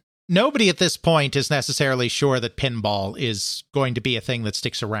even. Nobody at this point is necessarily sure that pinball is going to be a thing that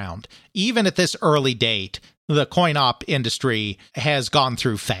sticks around. Even at this early date, the coin-op industry has gone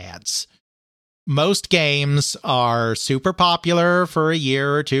through fads. Most games are super popular for a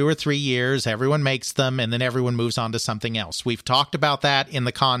year or 2 or 3 years. Everyone makes them, and then everyone moves on to something else. We've talked about that in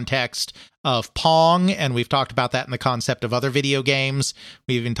the context of Pong, and we've talked about that in the concept of other video games.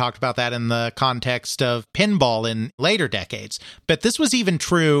 We've even talked about that in the context of pinball in later decades. But this was even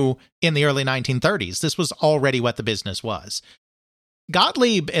true in the early 1930s. This was already what the business was.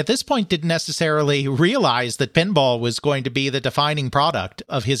 Gottlieb, at this point, didn't necessarily realize that pinball was going to be the defining product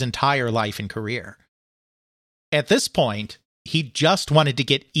of his entire life and career. At this point, he just wanted to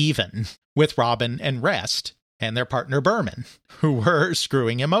get even with Robin and Rest and their partner Berman, who were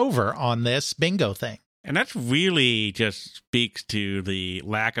screwing him over on this bingo thing. And that's really just speaks to the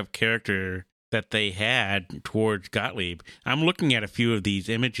lack of character that they had towards Gottlieb. I'm looking at a few of these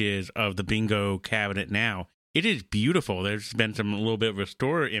images of the bingo cabinet now. It is beautiful. There's been some little bit of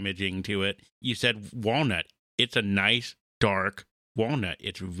restore imaging to it. You said walnut. It's a nice, dark walnut.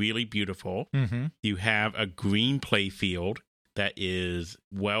 It's really beautiful. Mm-hmm. You have a green play field that is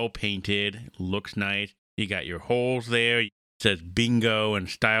well painted, looks nice. You got your holes there. It says bingo and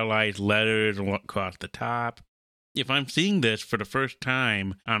stylized letters across the top. If I'm seeing this for the first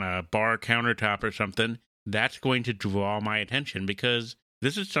time on a bar countertop or something, that's going to draw my attention because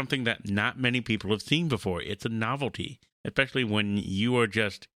this is something that not many people have seen before. It's a novelty, especially when you are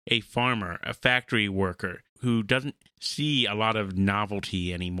just a farmer, a factory worker who doesn't see a lot of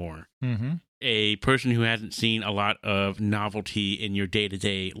novelty anymore. Mm-hmm. A person who hasn't seen a lot of novelty in your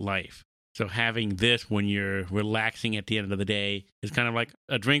day-to-day life. So having this when you're relaxing at the end of the day is kind of like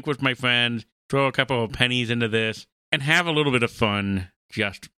a drink with my friends, throw a couple of pennies into this, and have a little bit of fun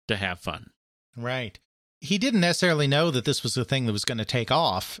just to have fun. Right. He didn't necessarily know that this was the thing that was going to take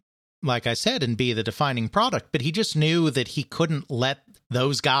off, like I said, and be the defining product, but he just knew that he couldn't let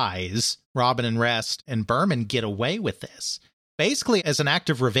those guys, Robin and Rest and Berman, get away with this. Basically, as an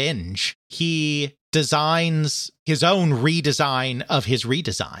act of revenge, he designs his own redesign of his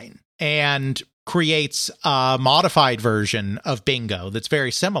redesign and creates a modified version of bingo that's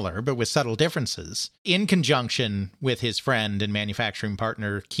very similar, but with subtle differences, in conjunction with his friend and manufacturing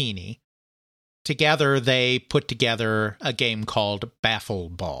partner, Keeney. Together, they put together a game called Baffle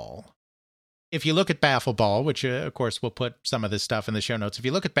Ball. If you look at Baffle Ball, which, of course, we'll put some of this stuff in the show notes. If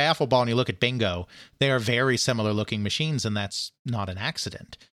you look at Baffle Ball and you look at bingo, they are very similar-looking machines, and that's not an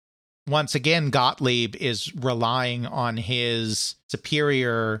accident. Once again, Gottlieb is relying on his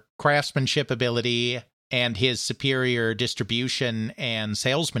superior craftsmanship ability and his superior distribution and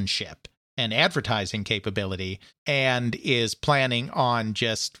salesmanship and advertising capability, and is planning on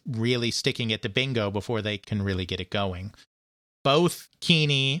just really sticking it to bingo before they can really get it going. Both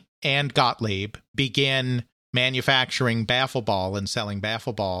Keeney and Gottlieb begin manufacturing Baffle Ball and selling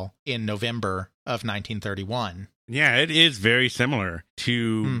Baffle Ball in November of 1931. Yeah, it is very similar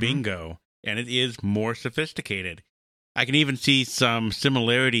to bingo, and it is more sophisticated. I can even see some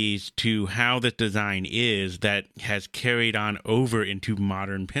similarities to how this design is that has carried on over into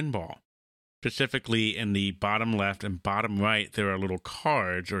modern pinball. Specifically, in the bottom left and bottom right, there are little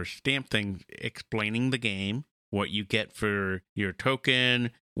cards or stamp things explaining the game, what you get for your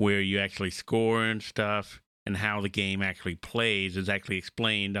token, where you actually score and stuff, and how the game actually plays is actually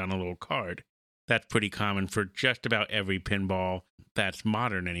explained on a little card. That's pretty common for just about every pinball that's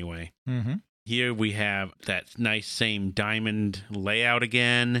modern anyway. Mm-hmm. Here we have that nice same diamond layout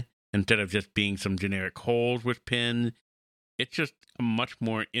again, instead of just being some generic holes with pins. It's just a much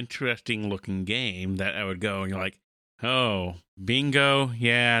more interesting looking game that I would go and you're like, oh, bingo?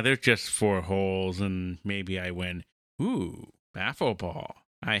 Yeah, there's just 4 holes and maybe I win. Ooh, Baffle Ball.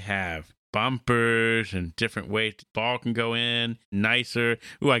 I have bumpers and different ways the ball can go in. Nicer.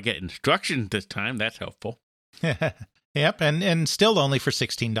 Ooh, I get instructions this time. That's helpful. Yep, and still only for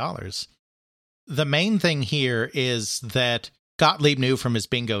 $16. The main thing here is that Gottlieb knew from his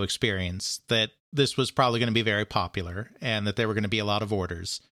bingo experience that this was probably going to be very popular and that there were going to be a lot of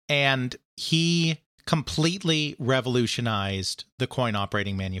orders. And he completely revolutionized the coin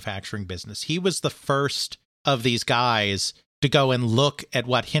operating manufacturing business. He was the first of these guys to go and look at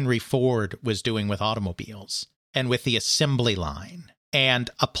what Henry Ford was doing with automobiles and with the assembly line and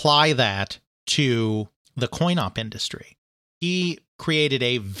apply that to the coin-op industry. He created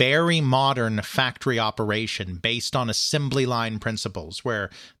a very modern factory operation based on assembly line principles where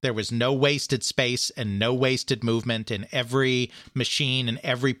there was no wasted space and no wasted movement, and every machine and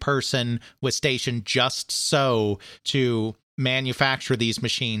every person was stationed just so to manufacture these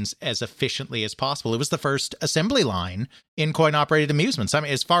machines as efficiently as possible. It was the first assembly line in coin-operated amusements. I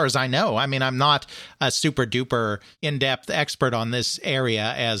mean, as far as I know, I'm not a super duper in-depth expert on this area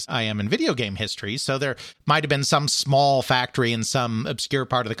as I am in video game history, so there might have been some small factory in some obscure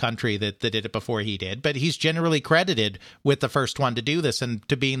part of the country that did it before he did, but he's generally credited with the first one to do this and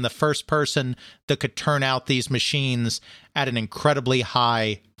to being the first person that could turn out these machines at an incredibly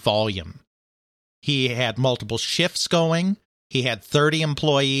high volume. He had multiple shifts going. He had 30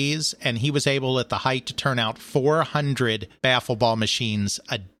 employees, and he was able at the height to turn out 400 baffle ball machines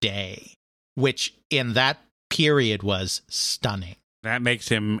a day, which in that period was stunning. That makes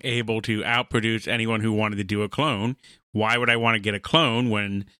him able to outproduce anyone who wanted to do a clone. Why would I want to get a clone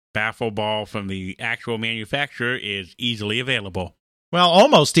when baffle ball from the actual manufacturer is easily available? Well,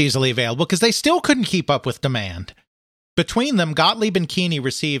 almost easily available, because they still couldn't keep up with demand. Between them, Gottlieb and Keeney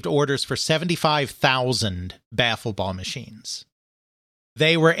received orders for 75,000 baffle ball machines.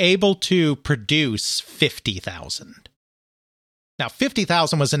 They were able to produce 50,000. Now,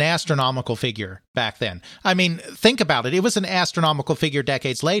 50,000 was an astronomical figure back then. I mean, think about it. It was an astronomical figure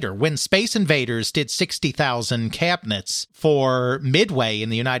decades later. When Space Invaders did 60,000 cabinets for Midway in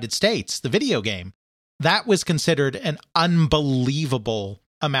the United States, the video game, that was considered an unbelievable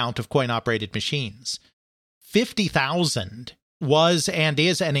amount of coin-operated machines. 50,000 was and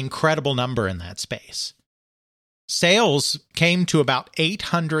is an incredible number in that space. Sales came to about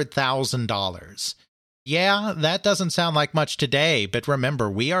 $800,000. Yeah, that doesn't sound like much today, but remember,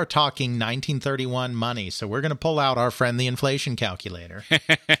 we are talking 1931 money, so we're going to pull out our friend the inflation calculator.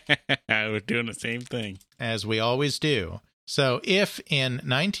 I was doing the same thing. As we always do. So if in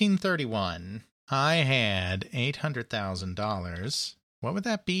 1931 I had $800,000, what would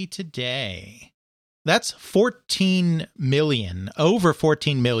that be today? That's 14 million, over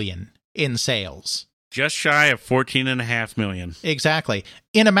 14 million in sales. Just shy of 14.5 million. Exactly.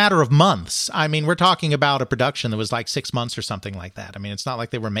 In a matter of months. I mean, we're talking about a production that was like 6 months or something like that. I mean, it's not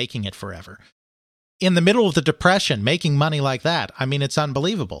like they were making it forever. In the middle of the Depression, making money like that, I mean, it's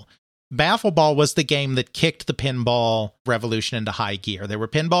unbelievable. Baffle Ball was the game that kicked the pinball revolution into high gear. There were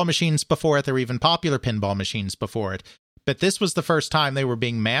pinball machines before it. There were even popular pinball machines before it. But this was the first time they were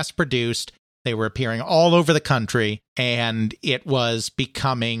being mass-produced. They were appearing all over the country, and it was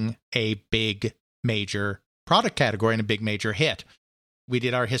becoming a big, major product category and a big, major hit. We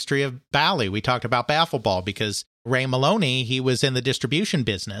did our history of Bally. We talked about Baffle Ball because Ray Maloney, he was in the distribution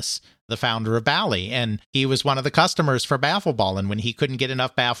business, the founder of Bally, and he was one of the customers for Baffle Ball. And when he couldn't get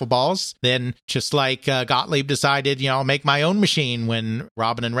enough Baffle Balls, then just like Gottlieb decided, I'll make my own machine. When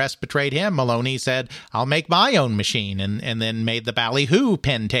Robin and Rest betrayed him, Maloney said, I'll make my own machine, and then made the Ballyhoo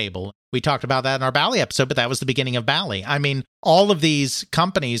pen table. We talked about that in our Bally episode, but that was the beginning of Bally. I mean, all of these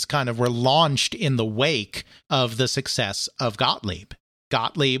companies kind of were launched in the wake of the success of Gottlieb.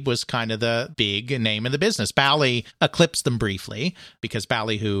 Gottlieb was kind of the big name in the business. Bally eclipsed them briefly because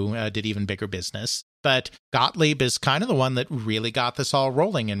Ballyhoo did even bigger business. But Gottlieb is kind of the one that really got this all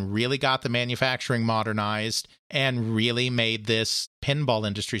rolling and really got the manufacturing modernized and really made this pinball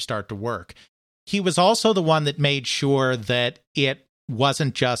industry start to work. He was also the one that made sure that it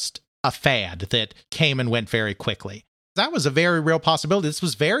wasn't just a fad that came and went very quickly. That was a very real possibility. This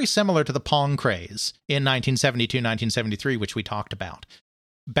was very similar to the Pong craze in 1972, 1973, which we talked about.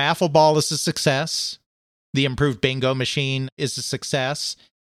 Baffle Ball is a success. The improved bingo machine is a success.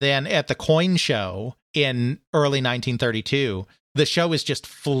 Then at the coin show in early 1932, the show is just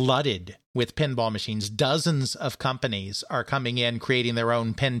flooded with pinball machines. Dozens of companies are coming in, creating their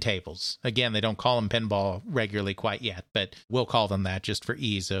own pin tables. Again, they don't call them pinball regularly quite yet, but we'll call them that just for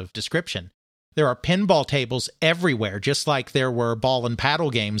ease of description. There are pinball tables everywhere, just like there were ball and paddle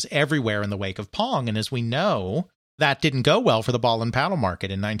games everywhere in the wake of Pong. And as we know, that didn't go well for the ball and paddle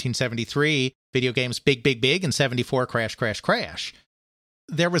market. In 1973, video games big, big, big. In 74, crash, crash, crash.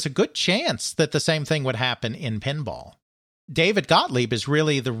 There was a good chance that the same thing would happen in pinball. David Gottlieb is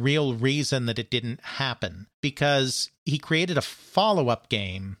really the real reason that it didn't happen, because he created a follow-up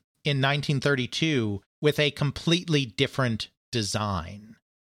game in 1932 with a completely different design.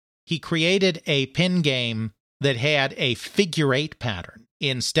 He created a pin game that had a figure-8 pattern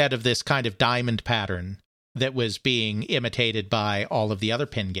instead of this kind of diamond pattern that was being imitated by all of the other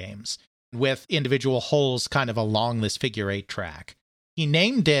pin games, with individual holes kind of along this figure-8 track. He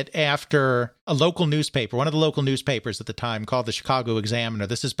named it after a local newspaper, one of the local newspapers at the time, called the Chicago Examiner.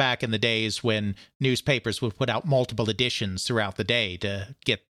 This is back in the days when newspapers would put out multiple editions throughout the day to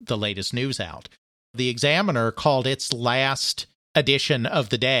get the latest news out. The Examiner called its last edition of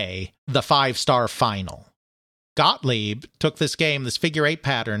the day the 5-Star Final. Gottlieb took this game, this figure 8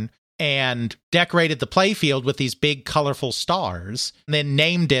 pattern, and decorated the playfield with these big colorful stars, and then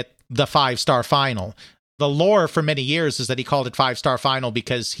named it the 5-Star Final. The lore for many years is that he called it 5-Star Final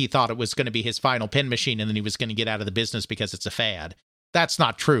because he thought it was going to be his final pin machine and then he was going to get out of the business because it's a fad. That's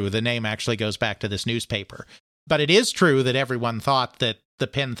not true. The name actually goes back to this newspaper. But it is true that everyone thought that the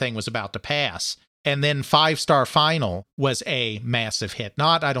pin thing was about to pass. And then 5-Star Final was a massive hit.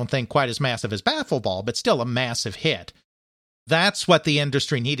 Not, I don't think, quite as massive as Baffle Ball, but still a massive hit. That's what the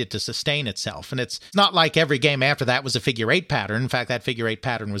industry needed to sustain itself. And it's not like every game after that was a figure 8 pattern. In fact, that figure 8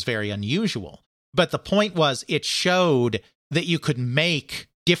 pattern was very unusual. But the point was, it showed that you could make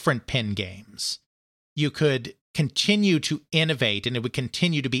different pin games. You could continue to innovate, and it would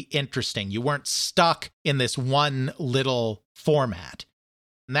continue to be interesting. You weren't stuck in this one little format.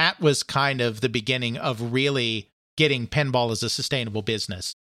 And that was kind of the beginning of really getting pinball as a sustainable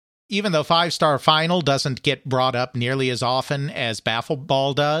business. Even though 5-Star Final doesn't get brought up nearly as often as Baffle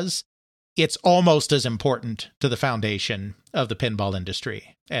Ball does, it's almost as important to the foundation of the pinball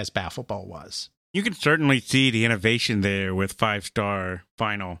industry as Baffle Ball was. You can certainly see the innovation there with 5-Star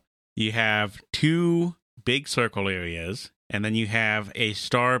Final. You have 2 big circle areas, and then you have a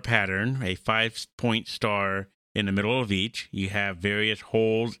star pattern, a 5-point star in the middle of each. You have various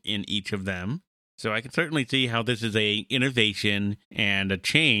holes in each of them. So I can certainly see how this is a innovation and a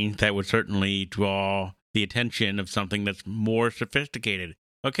change that would certainly draw the attention of something that's more sophisticated.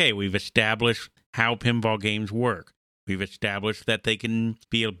 Okay, we've established how pinball games work. We've established that they can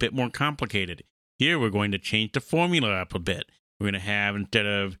be a bit more complicated. Here, we're going to change the formula up a bit. We're going to have, instead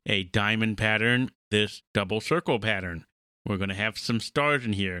of a diamond pattern, this double circle pattern. We're going to have some stars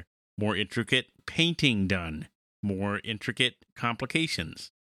in here, more intricate painting done, more intricate complications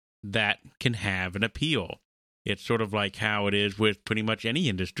that can have an appeal. It's sort of like how it is with pretty much any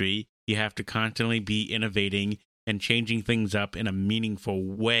industry. You have to constantly be innovating and changing things up in a meaningful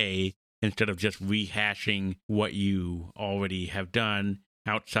way instead of just rehashing what you already have done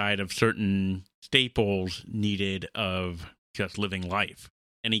outside of certain staples needed of just living life.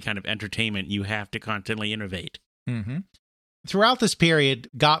 Any kind of entertainment, you have to constantly innovate. Mm-hmm. Throughout this period,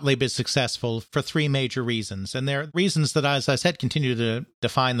 Gottlieb is successful for 3 major reasons, and they're reasons that, as I said, continue to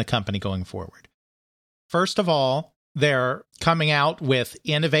define the company going forward. First of all, they're coming out with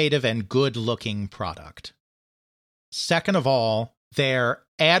innovative and good-looking product. Second of all, they're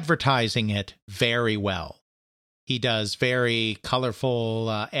advertising it very well. He does very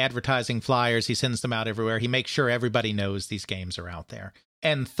colorful advertising flyers. He sends them out everywhere. He makes sure everybody knows these games are out there.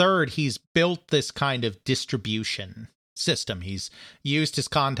 And third, he's built this kind of distribution system. He's used his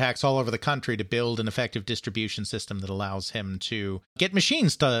contacts all over the country to build an effective distribution system that allows him to get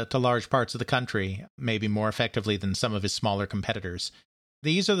machines to large parts of the country, maybe more effectively than some of his smaller competitors.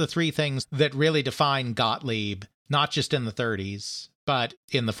 These are the 3 things that really define Gottlieb, not just in the 30s, but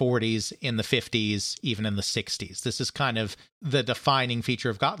in the 40s, in the 50s, even in the 60s. This is kind of the defining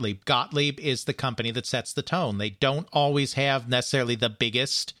feature of Gottlieb. Gottlieb is the company that sets the tone. They don't always have necessarily the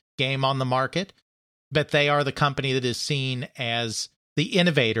biggest game on the market, but they are the company that is seen as the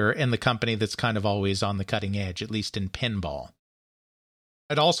innovator and the company that's kind of always on the cutting edge, at least in pinball.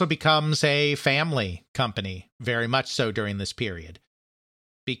 It also becomes a family company, very much so during this period,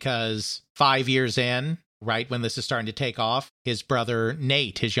 because 5 years in, right when this is starting to take off, his brother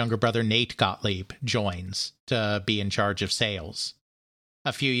Nate, his younger brother Nate Gottlieb, joins to be in charge of sales.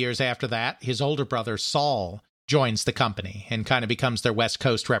 A few years after that, his older brother Saul joins the company and kind of becomes their West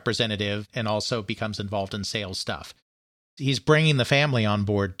Coast representative and also becomes involved in sales stuff. He's bringing the family on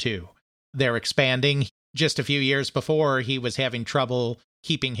board too. They're expanding. Just a few years before, he was having trouble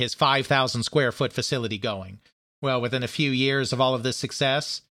keeping his 5,000 square foot facility going. Well, within a few years of all of this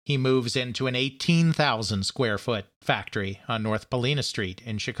success, he moves into an 18,000 square foot factory on North Paulina Street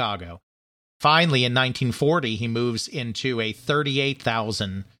in Chicago. Finally, in 1940, he moves into a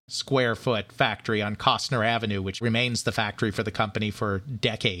 38,000 square foot factory on Costner Avenue, which remains the factory for the company for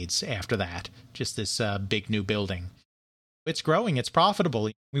decades after that. Just this big new building. It's growing. It's profitable.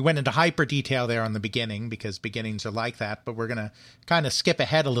 We went into hyper detail there on the beginning because beginnings are like that, but we're going to kind of skip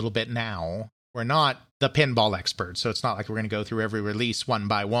ahead a little bit now. We're not the pinball experts, so it's not like we're going to go through every release one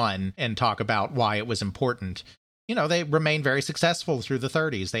by one and talk about why it was important. You know, they remained very successful through the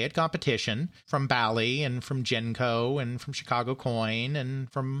 30s. They had competition from Bally and from Genco and from Chicago Coin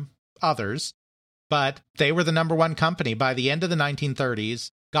and from others. But they were the number one company. By the end of the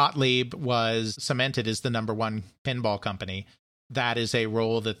 1930s, Gottlieb was cemented as the number one pinball company. That is a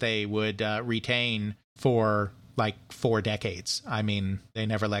role that they would retain for like 4 decades. I mean, they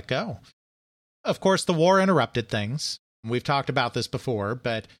never let go. Of course, the war interrupted things. We've talked about this before,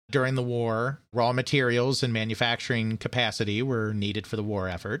 but during the war, raw materials and manufacturing capacity were needed for the war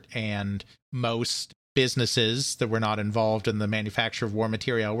effort, and most businesses that were not involved in the manufacture of war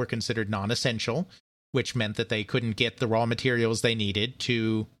material were considered non-essential, which meant that they couldn't get the raw materials they needed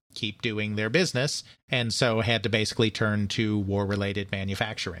to keep doing their business, and so had to basically turn to war-related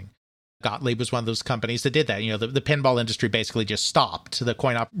manufacturing. Gottlieb was one of those companies that did that. You know, the pinball industry basically just stopped. The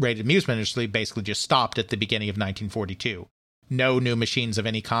coin-operated amusement industry basically just stopped at the beginning of 1942. No new machines of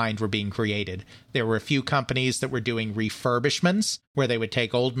any kind were being created. There were a few companies that were doing refurbishments, where they would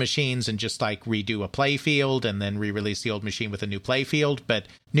take old machines and just like redo a play field and then re-release the old machine with a new play field. But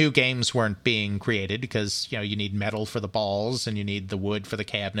new games weren't being created because, you know, you need metal for the balls and you need the wood for the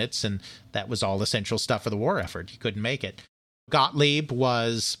cabinets, and that was all essential stuff for the war effort. You couldn't make it. Gottlieb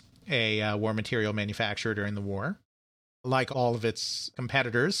was a war material manufacturer during the war. Like all of its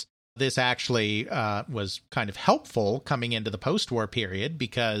competitors, this actually was kind of helpful coming into the post-war period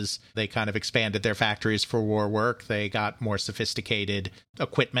because they kind of expanded their factories for war work. They got more sophisticated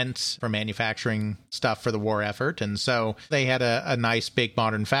equipment for manufacturing stuff for the war effort. And so they had a nice big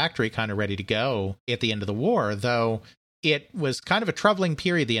modern factory kind of ready to go at the end of the war, though it was kind of a troubling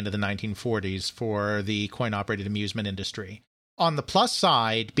period at the end of the 1940s for the coin-operated amusement industry. On the plus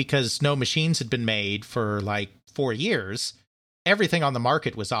side, because no machines had been made for like 4 years, everything on the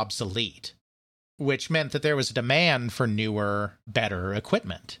market was obsolete, which meant that there was a demand for newer, better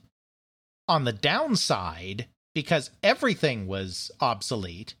equipment. On the downside, because everything was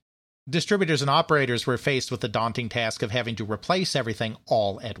obsolete, distributors and operators were faced with the daunting task of having to replace everything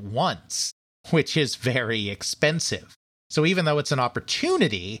all at once, which is very expensive. So even though it's an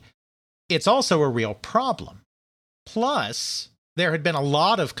opportunity, it's also a real problem. Plus, there had been a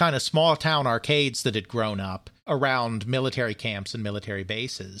lot of kind of small town arcades that had grown up around military camps and military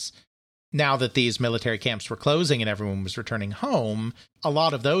bases. Now that these military camps were closing and everyone was returning home, a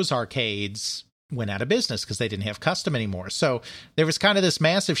lot of those arcades went out of business because they didn't have custom anymore. So there was kind of this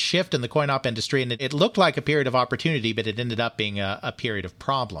massive shift in the coin-op industry, and it looked like a period of opportunity, but it ended up being a period of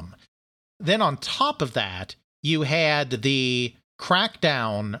problem. Then on top of that, you had the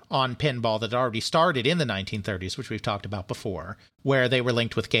crackdown on pinball that had already started in the 1930s, which we've talked about before, where they were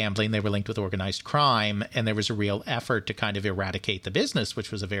linked with gambling, they were linked with organized crime, and there was a real effort to kind of eradicate the business,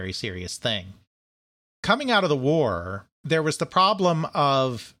 which was a very serious thing. Coming out of the war, there was the problem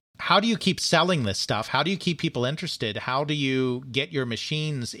of how do you keep selling this stuff? How do you keep people interested? How do you get your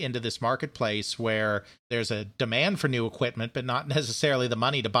machines into this marketplace where there's a demand for new equipment, but not necessarily the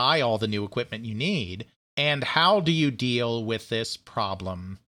money to buy all the new equipment you need? And how do you deal with this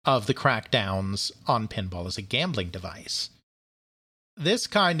problem of the crackdowns on pinball as a gambling device? This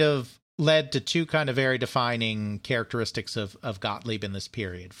kind of led to two kind of very defining characteristics of Gottlieb in this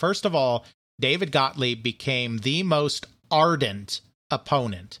period. First of all, David Gottlieb became the most ardent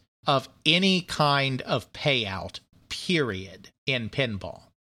opponent of any kind of payout, period, in pinball.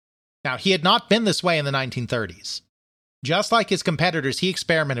 Now, he had not been this way in the 1930s. Just like his competitors, he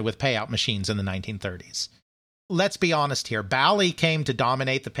experimented with payout machines in the 1930s. Let's be honest here. Bally came to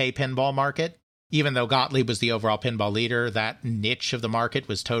dominate the pay pinball market. Even though Gottlieb was the overall pinball leader, that niche of the market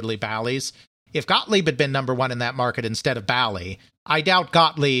was totally Bally's. If Gottlieb had been number one in that market instead of Bally, I doubt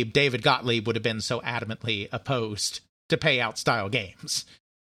David Gottlieb, would have been so adamantly opposed to payout-style games.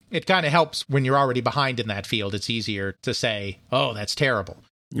 It kind of helps when you're already behind in that field. It's easier to say, oh, that's terrible.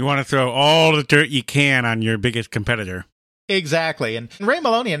 You want to throw all the dirt you can on your biggest competitor. Exactly. And Ray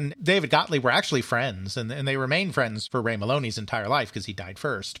Maloney and David Gottlieb were actually friends, and they remained friends for Ray Maloney's entire life because he died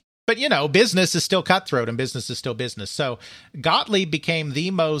first. But, you know, business is still cutthroat and business is still business. So Gottlieb became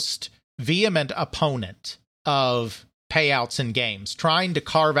the most vehement opponent of payouts in games, trying to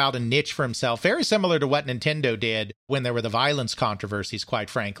carve out a niche for himself, very similar to what Nintendo did when there were the violence controversies, quite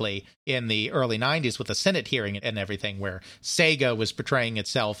frankly, in the early 90s with the Senate hearing and everything, where Sega was portraying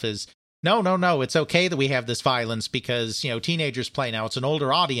itself as, no, it's okay that we have this violence because, you know, teenagers play now. It's an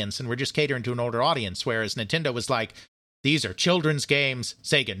older audience, and we're just catering to an older audience, whereas Nintendo was like, these are children's games.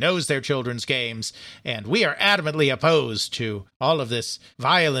 Sega knows they're children's games, and we are adamantly opposed to all of this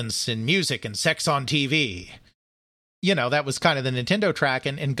violence and music and sex on TV. You know, that was kind of the Nintendo track,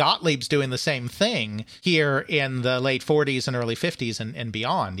 and Gottlieb's doing the same thing here in the late 40s and early 50s and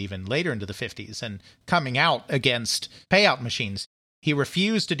beyond, even later into the 50s, and coming out against payout machines. He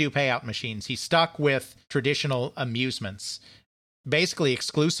refused to do payout machines. He stuck with traditional amusements. basically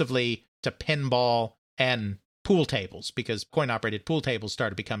exclusively to pinball and pool tables, because coin-operated pool tables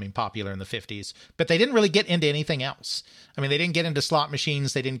started becoming popular in the 50s. But they didn't really get into anything else. I mean, they didn't get into slot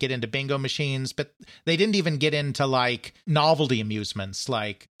machines, they didn't get into bingo machines, but they didn't even get into, like, novelty amusements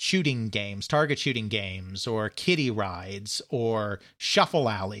like shooting games, target shooting games, or kiddie rides, or shuffle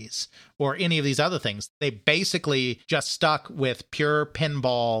alleys, or any of these other things. They basically just stuck with pure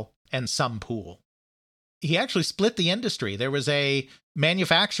pinball and some pool. He actually split the industry. There was a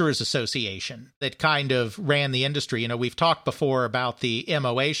manufacturers association that kind of ran the industry. You know, we've talked before about the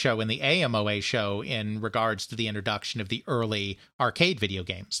MOA show and the AMOA show in regards to the introduction of the early arcade video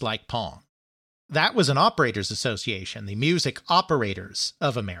games like Pong. That was an operators association, the Music Operators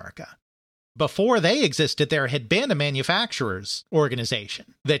of America. Before they existed, there had been a manufacturers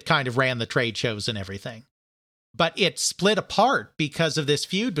organization that kind of ran the trade shows and everything. But it split apart because of this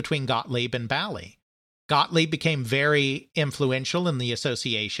feud between Gottlieb and Bally. Gottlieb became very influential in the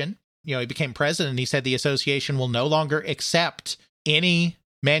association. You know, he became president. He said the association will no longer accept any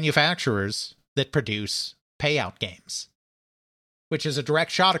manufacturers that produce payout games, which is a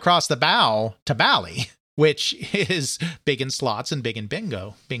direct shot across the bow to Bally, which is big in slots and big in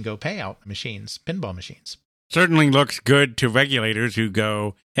bingo payout machines, pinball machines. Certainly looks good to regulators who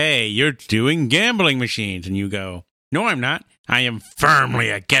go, hey, you're doing gambling machines. And you go, no, I'm not. I am firmly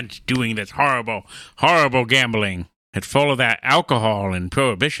against doing this horrible, horrible gambling. It's full of that alcohol and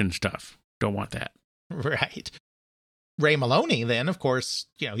prohibition stuff. Don't want that. Right. Ray Maloney, then, of course,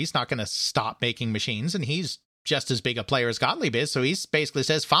 you know, he's not going to stop making machines, and he's just as big a player as Gottlieb is, so he basically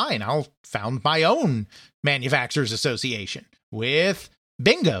says, fine, I'll found my own manufacturers association with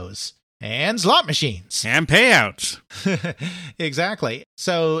bingos and slot machines. And payouts. Exactly.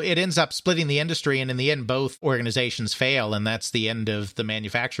 So it ends up splitting the industry, and in the end, both organizations fail, and that's the end of the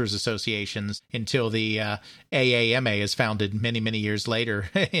manufacturers associations until the AAMA is founded many, many years later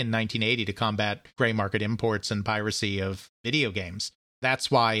in 1980 to combat gray market imports and piracy of video games.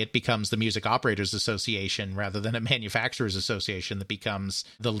 That's why it becomes the Music Operators Association rather than a manufacturers association that becomes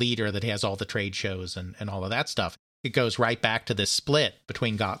the leader that has all the trade shows and all of that stuff. It goes right back to this split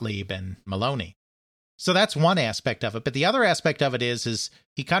between Gottlieb and Maloney. So that's one aspect of it. But the other aspect of it is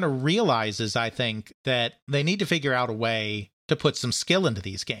he kind of realizes, I think, that they need to figure out a way to put some skill into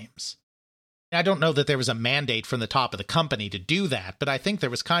these games. I don't know that there was a mandate from the top of the company to do that, but I think there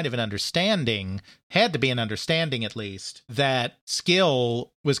was kind of an understanding, had to be an understanding at least, that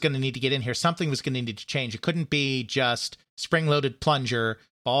skill was going to need to get in here. Something was going to need to change. It couldn't be just spring-loaded plunger,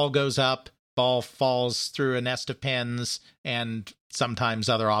 ball goes up, ball falls through a nest of pins, and sometimes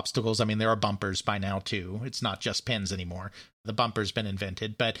other obstacles. I mean, there are bumpers by now, too. It's not just pins anymore. The bumper's been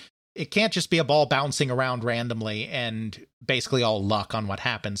invented, but it can't just be a ball bouncing around randomly and basically all luck on what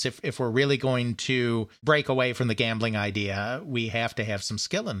happens. If we're really going to break away from the gambling idea, we have to have some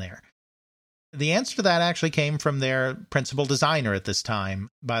skill in there. The answer to that actually came from their principal designer at this time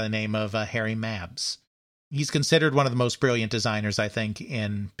by the name of Harry Mabs. He's considered one of the most brilliant designers, I think,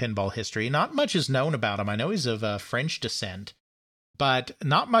 in pinball history. Not much is known about him. I know he's of French descent, but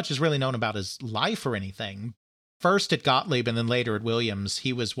not much is really known about his life or anything. First at Gottlieb and then later at Williams,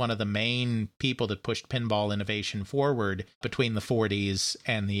 he was one of the main people that pushed pinball innovation forward between the 40s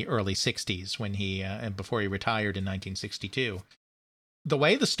and the early 60s when before he retired in 1962. The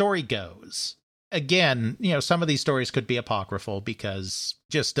way the story goes, again, you know, some of these stories could be apocryphal because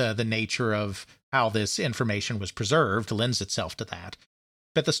just the nature of how this information was preserved lends itself to that.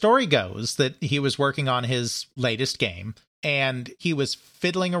 But the story goes that he was working on his latest game, and he was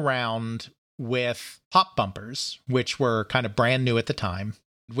fiddling around with pop bumpers, which were kind of brand new at the time,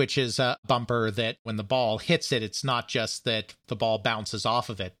 which is a bumper that when the ball hits it, it's not just that the ball bounces off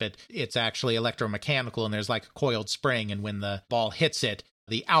of it, but it's actually electromechanical, and there's like a coiled spring, and when the ball hits it,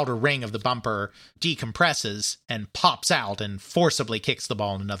 the outer ring of the bumper decompresses and pops out and forcibly kicks the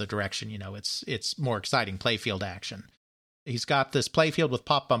ball in another direction. You know, it's more exciting playfield action. He's got this playfield with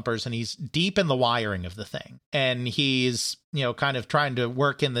pop bumpers, and he's deep in the wiring of the thing. And he's, you know, kind of trying to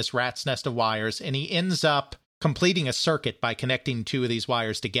work in this rat's nest of wires, and he ends up completing a circuit by connecting two of these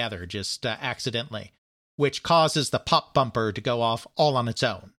wires together, just accidentally, which causes the pop bumper to go off all on its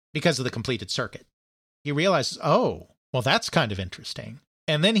own because of the completed circuit. He realizes, oh, well, that's kind of interesting.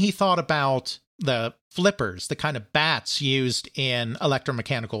 And then he thought about the flippers, the kind of bats used in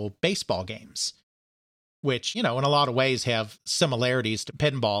electromechanical baseball games, which, you know, in a lot of ways have similarities to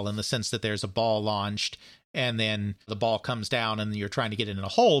pinball in the sense that there's a ball launched and then the ball comes down and you're trying to get it in a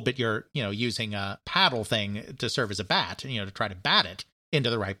hole, but you're, you know, using a paddle thing to serve as a bat, you know, to try to bat it into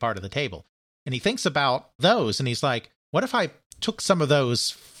the right part of the table. And he thinks about those and he's like, what if I took some of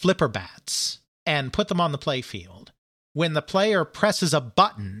those flipper bats and put them on the play field? when the player presses a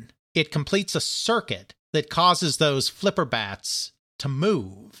button, it completes a circuit that causes those flipper bats to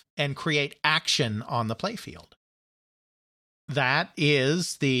move and create action on the playfield. That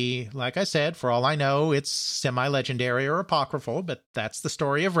is like I said, for all I know, it's semi-legendary or apocryphal, but that's the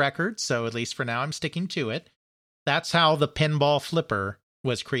story of record, so at least for now I'm sticking to it. That's how the pinball flipper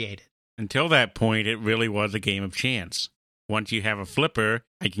was created. Until that point, it really was a game of chance. Once you have a flipper,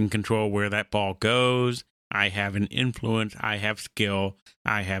 I can control where that ball goes. I have an influence, I have skill,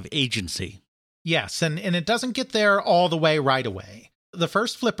 I have agency. Yes, and it doesn't get there all the way right away. The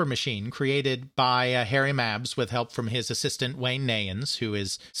first flipper machine, created by Harry Mabs with help from his assistant Wayne Nayans, who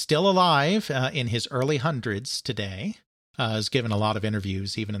is still alive in his early hundreds today, has given a lot of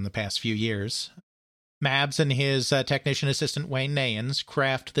interviews even in the past few years. Mabs and his technician assistant Wayne Nayans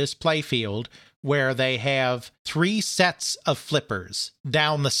craft this playfield where they have 3 sets of flippers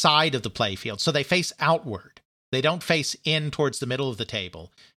down the side of the playfield, so they face outward. They don't face in towards the middle of the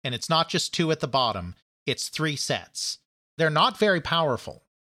table, and it's not just 2 at the bottom, it's 3 sets. They're not very powerful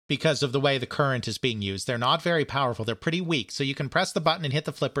because of the way the current is being used. They're not very powerful. They're pretty weak. So you can press the button and hit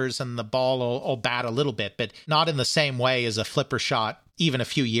the flippers and the ball will bat a little bit, but not in the same way as a flipper shot even a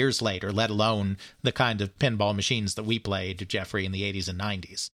few years later, let alone the kind of pinball machines that we played, Jeffrey, in the 80s and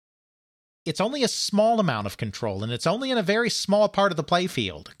 90s. It's only a small amount of control, and it's only in a very small part of the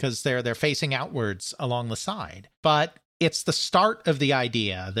playfield because they're facing outwards along the side. But it's the start of the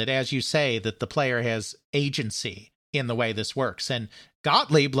idea that, as you say, that the player has agency in the way this works. And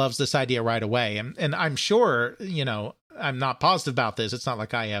Gottlieb loves this idea right away. And I'm sure, I'm not positive about this. It's not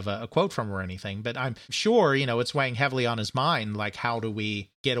like I have a quote from him or anything, but I'm sure, it's weighing heavily on his mind. Like, how do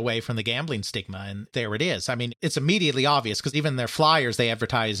we get away from the gambling stigma? And there it is. I mean, it's immediately obvious because even their flyers, they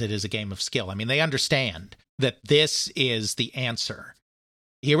advertise it as a game of skill. I mean, they understand that this is the answer.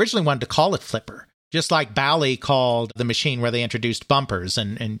 He originally wanted to call it Flipper, just like Bally called the machine where they introduced bumpers.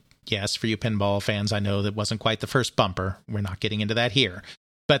 And yes, for you pinball fans, I know that wasn't quite the first bumper. We're not getting into that here.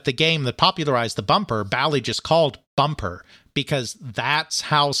 But the game that popularized the bumper, Bally just called Bumper because that's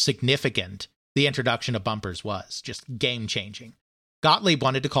how significant the introduction of bumpers was, just game-changing. Gottlieb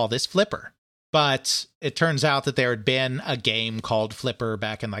wanted to call this Flipper, but it turns out that there had been a game called Flipper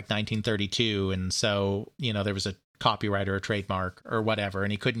back in like 1932, and so, there was a copyright or a trademark or whatever,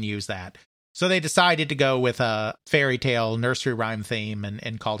 and he couldn't use that. So they decided to go with a fairy tale nursery rhyme theme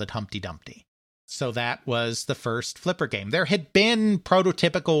and called it Humpty Dumpty. So that was the first flipper game. There had been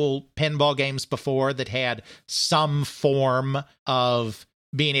prototypical pinball games before that had some form of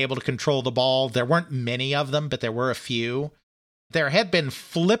being able to control the ball. There weren't many of them, but there were a few. There had been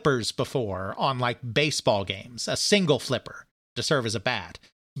flippers before on like baseball games, a single flipper to serve as a bat.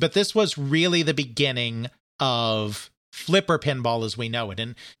 But this was really the beginning of flipper pinball as we know it,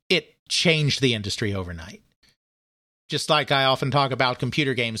 and it changed the industry overnight. Just like I often talk about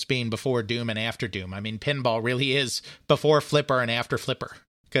computer games being before Doom and after Doom. I mean, pinball really is before Flipper and after Flipper.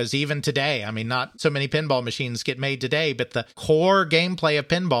 Because even today, I mean, not so many pinball machines get made today, but the core gameplay of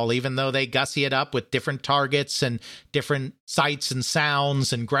pinball, even though they gussy it up with different targets and different sights and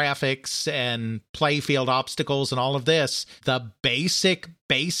sounds and graphics and playfield obstacles and all of this, the basic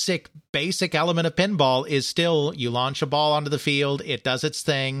element of pinball is still you launch a ball onto the field, it does its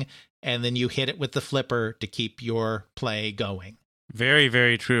thing, and then you hit it with the flipper to keep your play going. Very,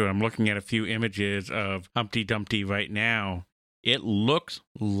 very true. I'm looking at a few images of Humpty Dumpty right now. It looks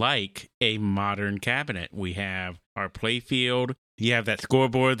like a modern cabinet. We have our playfield. You have that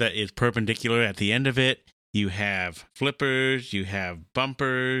scoreboard that is perpendicular at the end of it. You have flippers. You have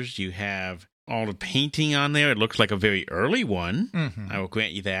bumpers. You have all the painting on there. It looks like a very early one. Mm-hmm. I will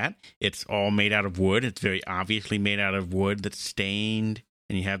grant you that. It's all made out of wood. It's very obviously made out of wood that's stained.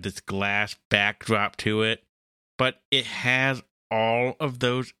 And you have this glass backdrop to it. But it has all of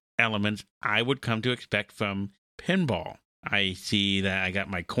those elements I would come to expect from pinball. I see that I got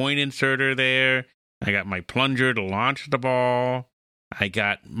my coin inserter there. I got my plunger to launch the ball. I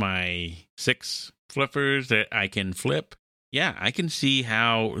got my 6 flippers that I can flip. Yeah, I can see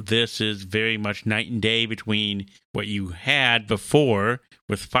how this is very much night and day between what you had before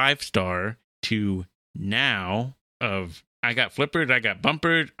with 5-star to now of I got flippers, I got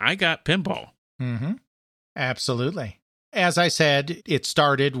bumpers, I got pinball. Mm-hmm. Absolutely. As I said, it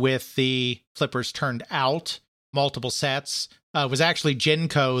started with the flippers turned out, multiple sets. It was actually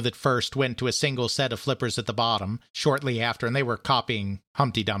Genco that first went to a single set of flippers at the bottom shortly after, and they were copying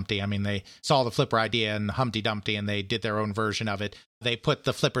Humpty Dumpty. I mean, they saw the flipper idea in Humpty Dumpty, and they did their own version of it. They put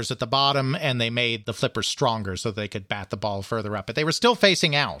the flippers at the bottom, and they made the flippers stronger so they could bat the ball further up. But they were still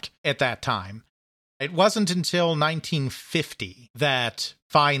facing out at that time. It wasn't until 1950 that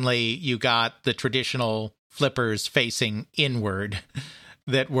finally you got the traditional flippers facing inward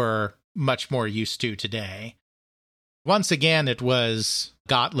that we're much more used to today. Once again, it was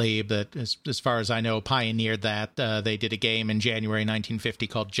Gottlieb that, as far as I know, pioneered that. They did a game in January 1950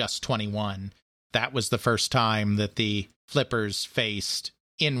 called Just 21. That was the first time that the flippers faced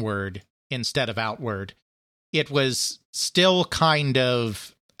inward instead of outward. It was still kind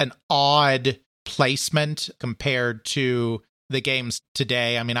of an odd placement compared to the games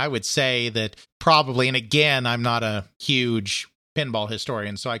today. I mean, I would say that probably, and again, I'm not a huge pinball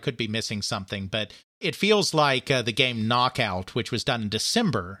historian, so I could be missing something, but it feels like the game Knockout, which was done in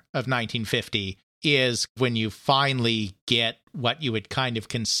December of 1950, is when you finally get what you would kind of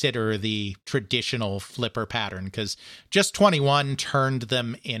consider the traditional flipper pattern, because Just 21 turned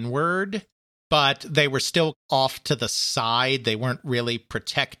them inward, but they were still off to the side. They weren't really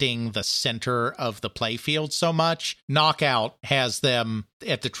protecting the center of the playfield so much. Knockout has them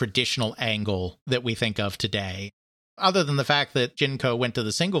at the traditional angle that we think of today. Other than the fact that Jinko went to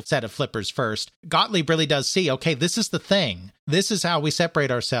the single set of flippers first, Gottlieb really does see, okay, this is the thing. This is how we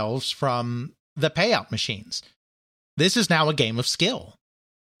separate ourselves from the payout machines. This is now a game of skill.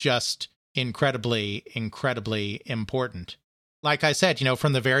 Just incredibly, incredibly important. Like I said,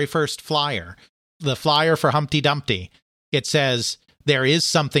 from the very first flyer, the flyer for Humpty Dumpty, it says, there is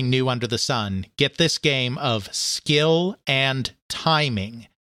something new under the sun. Get this game of skill and timing.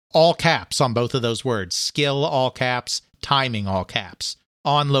 All caps on both of those words. Skill, all caps, timing, all caps.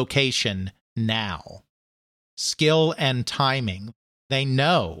 On location, now. Skill and timing. They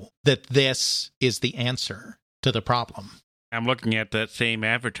know that this is the answer to the problem. I'm looking at that same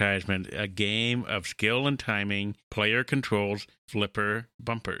advertisement, a game of skill and timing, player controls, flipper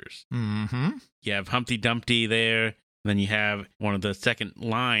bumpers. Mm-hmm. You have Humpty Dumpty there, then you have one of the second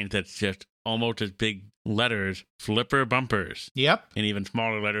lines that's just almost as big letters, flipper bumpers. Yep. An even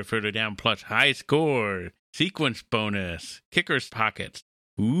smaller letter further down, plus high score, sequence bonus, kicker's pockets.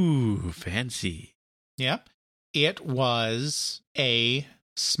 Ooh, fancy. Yep. It was a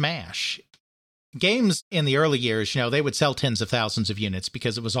smash. Games in the early years, they would sell tens of thousands of units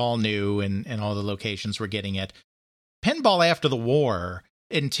because it was all new and all the locations were getting it. Pinball after the war,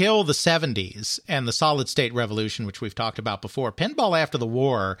 until the 70s and the solid-state revolution, which we've talked about before, pinball after the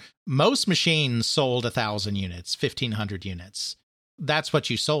war, most machines sold 1,000 units, 1,500 units. That's what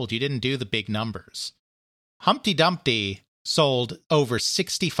you sold. You didn't do the big numbers. Humpty Dumpty sold over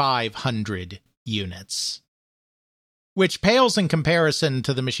 6,500 units, which pales in comparison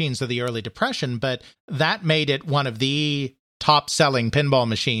to the machines of the early Depression, but that made it one of the top-selling pinball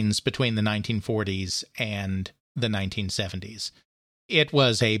machines between the 1940s and the 1970s. It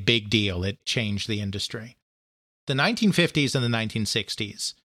was a big deal. It changed the industry. The 1950s and the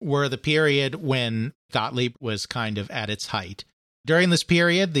 1960s were the period when Gottlieb was kind of at its height. During this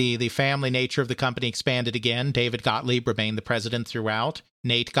period, the family nature of the company expanded again. David Gottlieb remained the president throughout.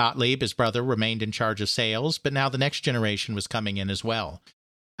 Nate Gottlieb, his brother, remained in charge of sales, but now the next generation was coming in as well.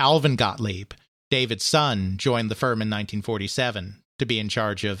 Alvin Gottlieb, David's son, joined the firm in 1947 to be in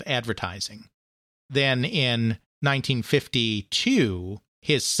charge of advertising. Then in 1952,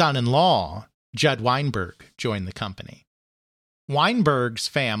 his son-in-law, Judd Weinberg, joined the company. Weinberg's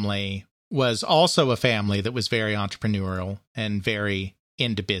family was also a family that was very entrepreneurial and very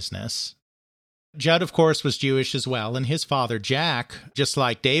into business. Judd, of course, was Jewish as well, and his father, Jack, just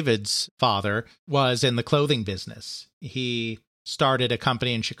like David's father, was in the clothing business. He started a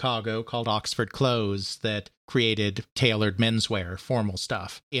company in Chicago called Oxford Clothes that created tailored menswear, formal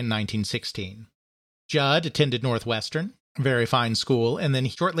stuff, in 1916. Judd attended Northwestern, a very fine school, and then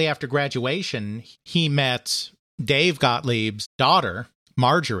shortly after graduation, he met Dave Gottlieb's daughter,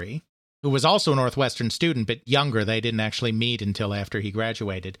 Marjorie, who was also a Northwestern student, but younger. They didn't actually meet until after he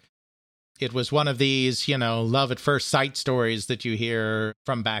graduated. It was one of these, love at first sight stories that you hear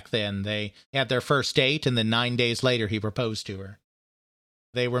from back then. They had their first date, and then 9 days later, he proposed to her.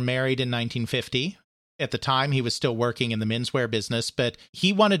 They were married in 1950. At the time, he was still working in the menswear business, but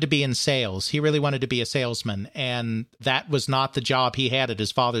he wanted to be in sales. He really wanted to be a salesman, and that was not the job he had at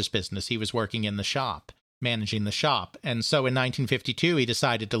his father's business. He was working in the shop, managing the shop. And so in 1952, he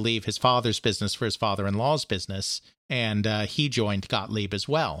decided to leave his father's business for his father-in-law's business, and he joined Gottlieb as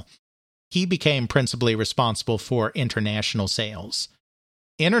well. He became principally responsible for international sales.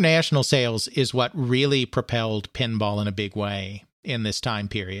 International sales is what really propelled pinball in a big way in this time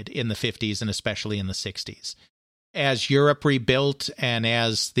period, in the 50s and especially in the 60s. As Europe rebuilt and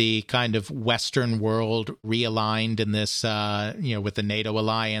as the kind of Western world realigned in this, with the NATO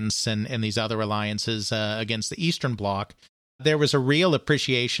alliance and these other alliances against the Eastern Bloc, there was a real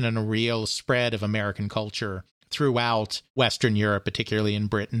appreciation and a real spread of American culture throughout Western Europe, particularly in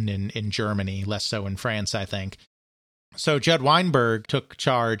Britain and in Germany, less so in France, I think. So Judd Weinberg took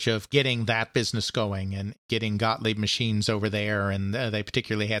charge of getting that business going and getting Gottlieb machines over there, and they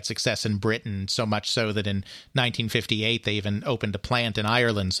particularly had success in Britain, so much so that in 1958 they even opened a plant in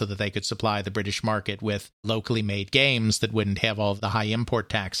Ireland so that they could supply the British market with locally made games that wouldn't have all the high import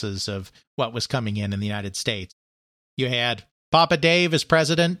taxes of what was coming in the United States. You had Papa Dave as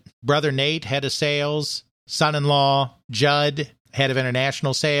president, brother Nate head of sales, son-in-law Judd head of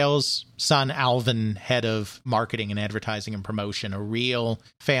international sales, son Alvin, head of marketing and advertising and promotion, a real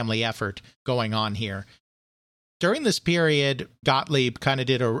family effort going on here. During this period, Gottlieb kind of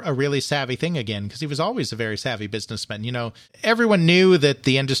did a really savvy thing again, because he was always a very savvy businessman. You know, everyone knew that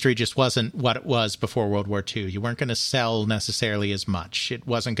the industry just wasn't what it was before World War II. You weren't going to sell necessarily as much. It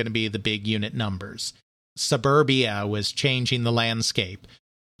wasn't going to be the big unit numbers. Suburbia was changing the landscape.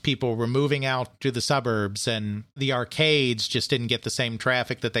 People were moving out to the suburbs, and the arcades just didn't get the same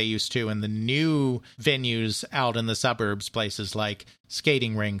traffic that they used to. And the new venues out in the suburbs, places like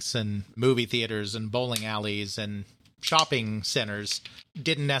skating rinks and movie theaters and bowling alleys and shopping centers,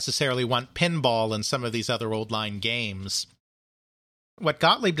 didn't necessarily want pinball and some of these other old line games. What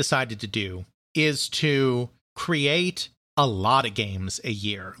Gottlieb decided to do is to create a lot of games a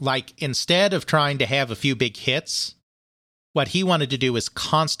year. Like, instead of trying to have a few big hits, what he wanted to do is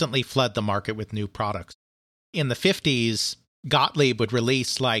constantly flood the market with new products. In the 50s, Gottlieb would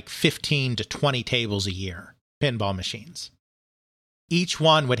release like 15 to 20 tables a year, pinball machines. Each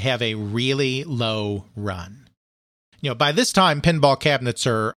one would have a really low run. You know, by this time, pinball cabinets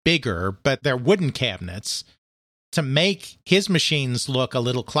are bigger, but they're wooden cabinets. To make his machines look a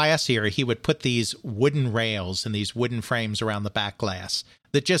little classier, he would put these wooden rails and these wooden frames around the back glass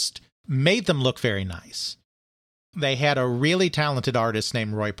that just made them look very nice. They had a really talented artist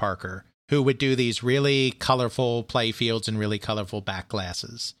named Roy Parker who would do these really colorful play fields and really colorful back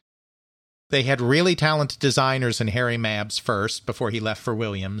glasses. They had really talented designers in Harry Mabs first, before he left for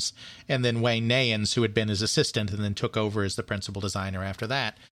Williams, and then Wayne Nayans, who had been his assistant and then took over as the principal designer after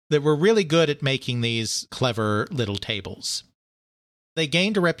that, that were really good at making these clever little tables. They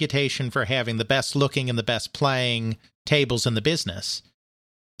gained a reputation for having the best looking and the best playing tables in the business.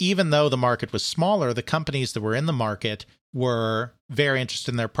 Even though the market was smaller, the companies that were in the market were very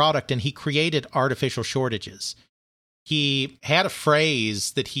interested in their product, and he created artificial shortages. He had a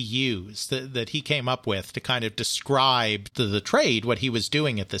phrase that he used, that he came up with to kind of describe to the trade what he was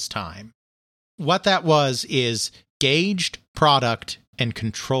doing at this time. What that was is gauged product and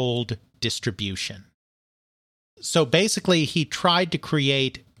controlled distribution. So basically, he tried to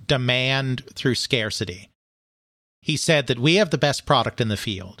create demand through scarcity. He said that we have the best product in the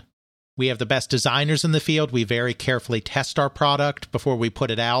field. We have the best designers in the field. We very carefully test our product before we put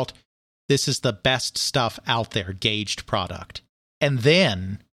it out. This is the best stuff out there, gauged product. And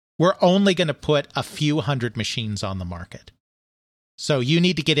then we're only going to put a few hundred machines on the market. So you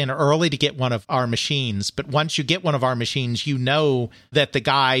need to get in early to get one of our machines. But once you get one of our machines, you know that the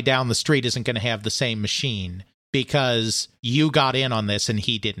guy down the street isn't going to have the same machine because you got in on this and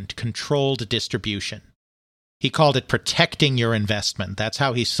he didn't. Controlled distribution. He called it protecting your investment. That's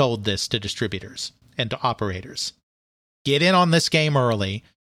how he sold this to distributors and to operators. Get in on this game early.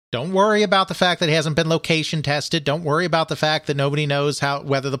 Don't worry about the fact that it hasn't been location tested. Don't worry about the fact that nobody knows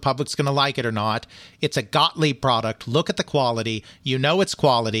whether the public's going to like it or not. It's a Gottlieb product. Look at the quality. You know it's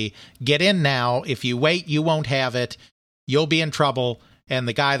quality. Get in now. If you wait, you won't have it. You'll be in trouble, and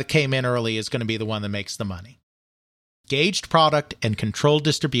the guy that came in early is going to be the one that makes the money. Gauged product and controlled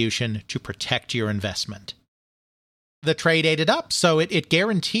distribution to protect your investment. The trade ate it up, so it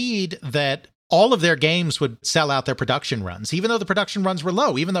guaranteed that all of their games would sell out their production runs, even though the production runs were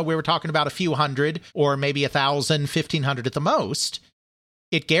low, even though we were talking about a few hundred or maybe 1,000, 1,500 at the most.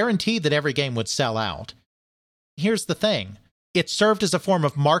 It guaranteed that every game would sell out. Here's the thing. It served as a form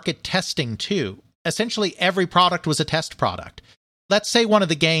of market testing, too. Essentially, every product was a test product. Let's say one of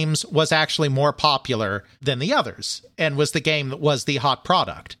the games was actually more popular than the others and was the game that was the hot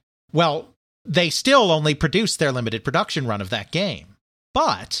product. Well, they still only produced their limited production run of that game.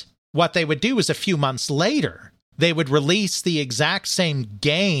 But what they would do is a few months later, they would release the exact same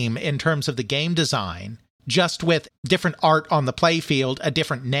game in terms of the game design, just with different art on the playfield, a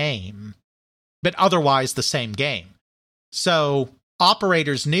different name, but otherwise the same game. So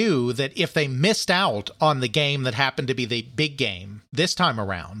operators knew that if they missed out on the game that happened to be the big game this time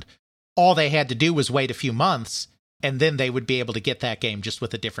around, all they had to do was wait a few months, and then they would be able to get that game just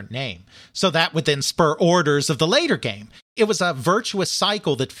with a different name. So that would then spur orders of the later game. It was a virtuous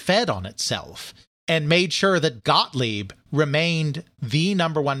cycle that fed on itself. and made sure that Gottlieb remained the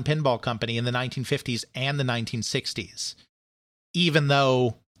number one pinball company in the 1950s and the 1960s, even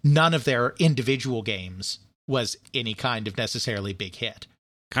though none of their individual games was any kind of necessarily big hit.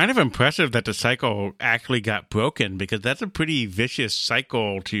 Kind of impressive that the cycle actually got broken, because that's a pretty vicious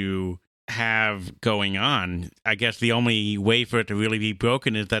cycle to have going on. I guess the only way for it to really be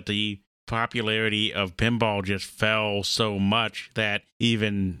broken is that the popularity of pinball just fell so much that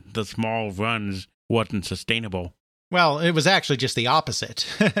even the small runs wasn't sustainable. Well, it was actually just the opposite,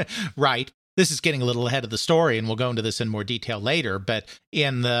 right? This is getting a little ahead of the story, and we'll go into this in more detail later, but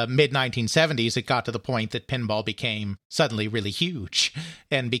in the mid-1970s, it got to the point that pinball became suddenly really huge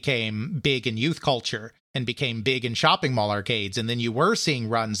and became big in youth culture and became big in shopping mall arcades, and then you were seeing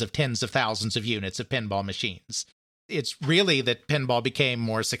runs of tens of thousands of units of pinball machines. It's really that pinball became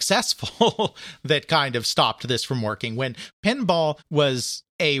more successful that kind of stopped this from working. When pinball was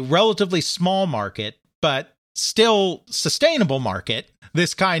a relatively small market, but still sustainable market,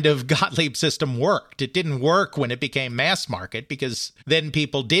 this kind of Gottlieb system worked. It didn't work when it became mass market, because then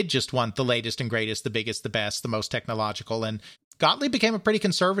people did just want the latest and greatest, the biggest, the best, the most technological, and Gottlieb became a pretty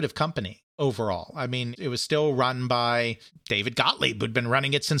conservative company overall. I mean, it was still run by David Gottlieb, who'd been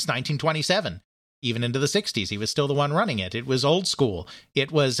running it since 1927. Even into the 60s, he was still the one running it. It was old school.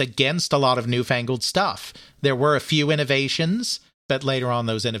 It was against a lot of newfangled stuff. There were a few innovations, but later on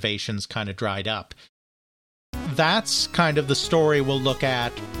those innovations kind of dried up. That's kind of the story we'll look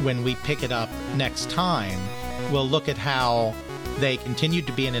at when we pick it up next time. We'll look at how they continued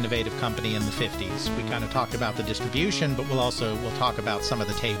to be an innovative company in the 50s. We kind of talked about the distribution, but we'll talk about some of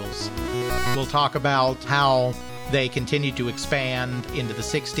the tables. We'll talk about how they continued to expand into the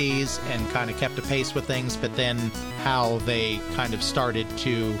 60s and kind of kept a pace with things, but then how they kind of started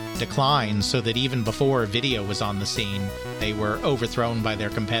to decline, so that even before video was on the scene, they were overthrown by their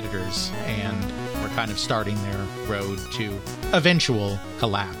competitors and were kind of starting their road to eventual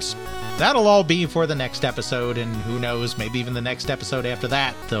collapse. That'll all be for the next episode, and who knows, maybe even the next episode after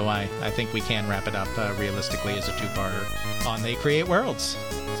that, though I think we can wrap it up realistically as a two-parter on They Create Worlds.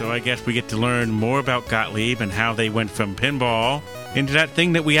 So I guess we get to learn more about Gottlieb and how they went from pinball into that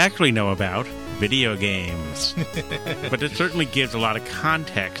thing that we actually know about, video games. But it certainly gives a lot of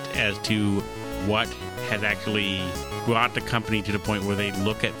context as to what has actually brought the company to the point where they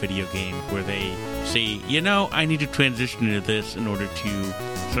look at video games, where they say, I need to transition into this in order to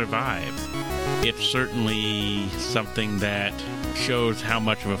survive. It's certainly something that shows how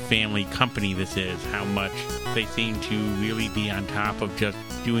much of a family company this is, how much they seem to really be on top of just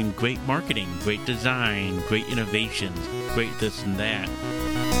doing great marketing, great design, great innovations, great this and that.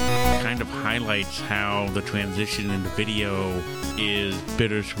 It kind of highlights how the transition into video is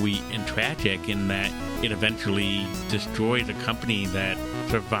bittersweet and tragic, in that it eventually destroys a company that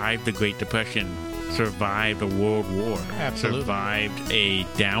survived the Great Depression, survived a world war, Absolutely. survived a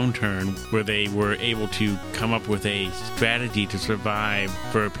downturn where they were able to come up with a strategy to survive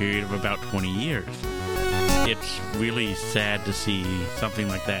for a period of about 20 years. It's really sad to see something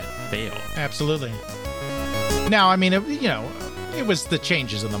like that fail. Absolutely. Now, I mean, it was the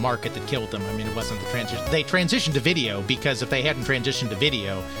changes in the market that killed them. I mean, it wasn't the transition. They transitioned to video because if they hadn't transitioned to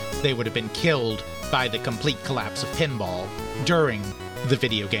video, they would have been killed by the complete collapse of pinball during the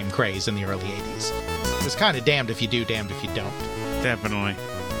video game craze in the early 80s. It was kind of damned if you do, damned if you don't. Definitely.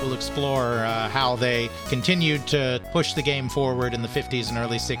 We'll explore how they continued to push the game forward in the 50s and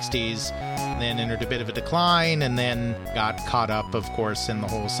early 60s, then entered a bit of a decline, and then got caught up, of course, in the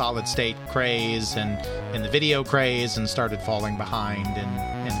whole solid-state craze and in the video craze, and started falling behind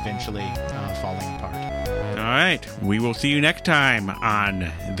and eventually falling apart. All right. We will see you next time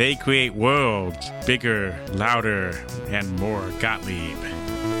on They Create Worlds. Bigger, louder, and more Gottlieb.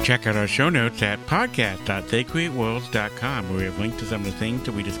 Check out our show notes at podcast.theycreateworlds.com, where we have links to some of the things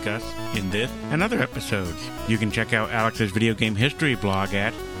that we discuss in this and other episodes. You can check out Alex's video game history blog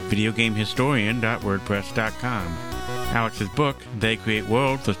at videogamehistorian.wordpress.com. Alex's book, They Create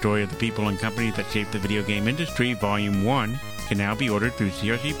Worlds, the story of the people and companies that shaped the video game industry, Volume 1, can now be ordered through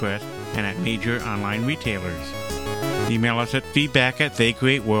CRC Press and at major online retailers. Email us at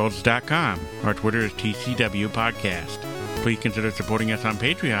feedback@theycreateworlds.com. Our Twitter is TCW Podcast. Please consider supporting us on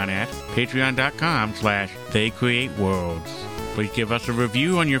Patreon at patreon.com/theycreateworlds. Please give us a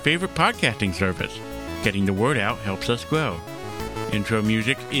review on your favorite podcasting service. Getting the word out helps us grow. Intro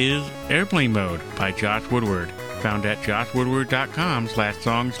music is Airplane Mode by Josh Woodward, found at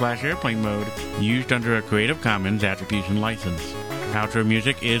joshwoodward.com/song/airplane mode, used under a Creative Commons Attribution license. Outro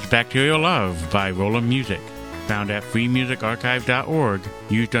music is Bacterial Love by Roland Music, found at freemusicarchive.org,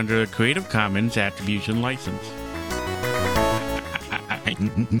 used under a Creative Commons Attribution license.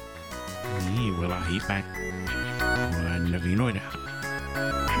 Will I feedback. Navinoida.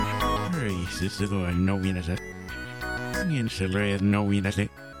 This is no winner. No winner.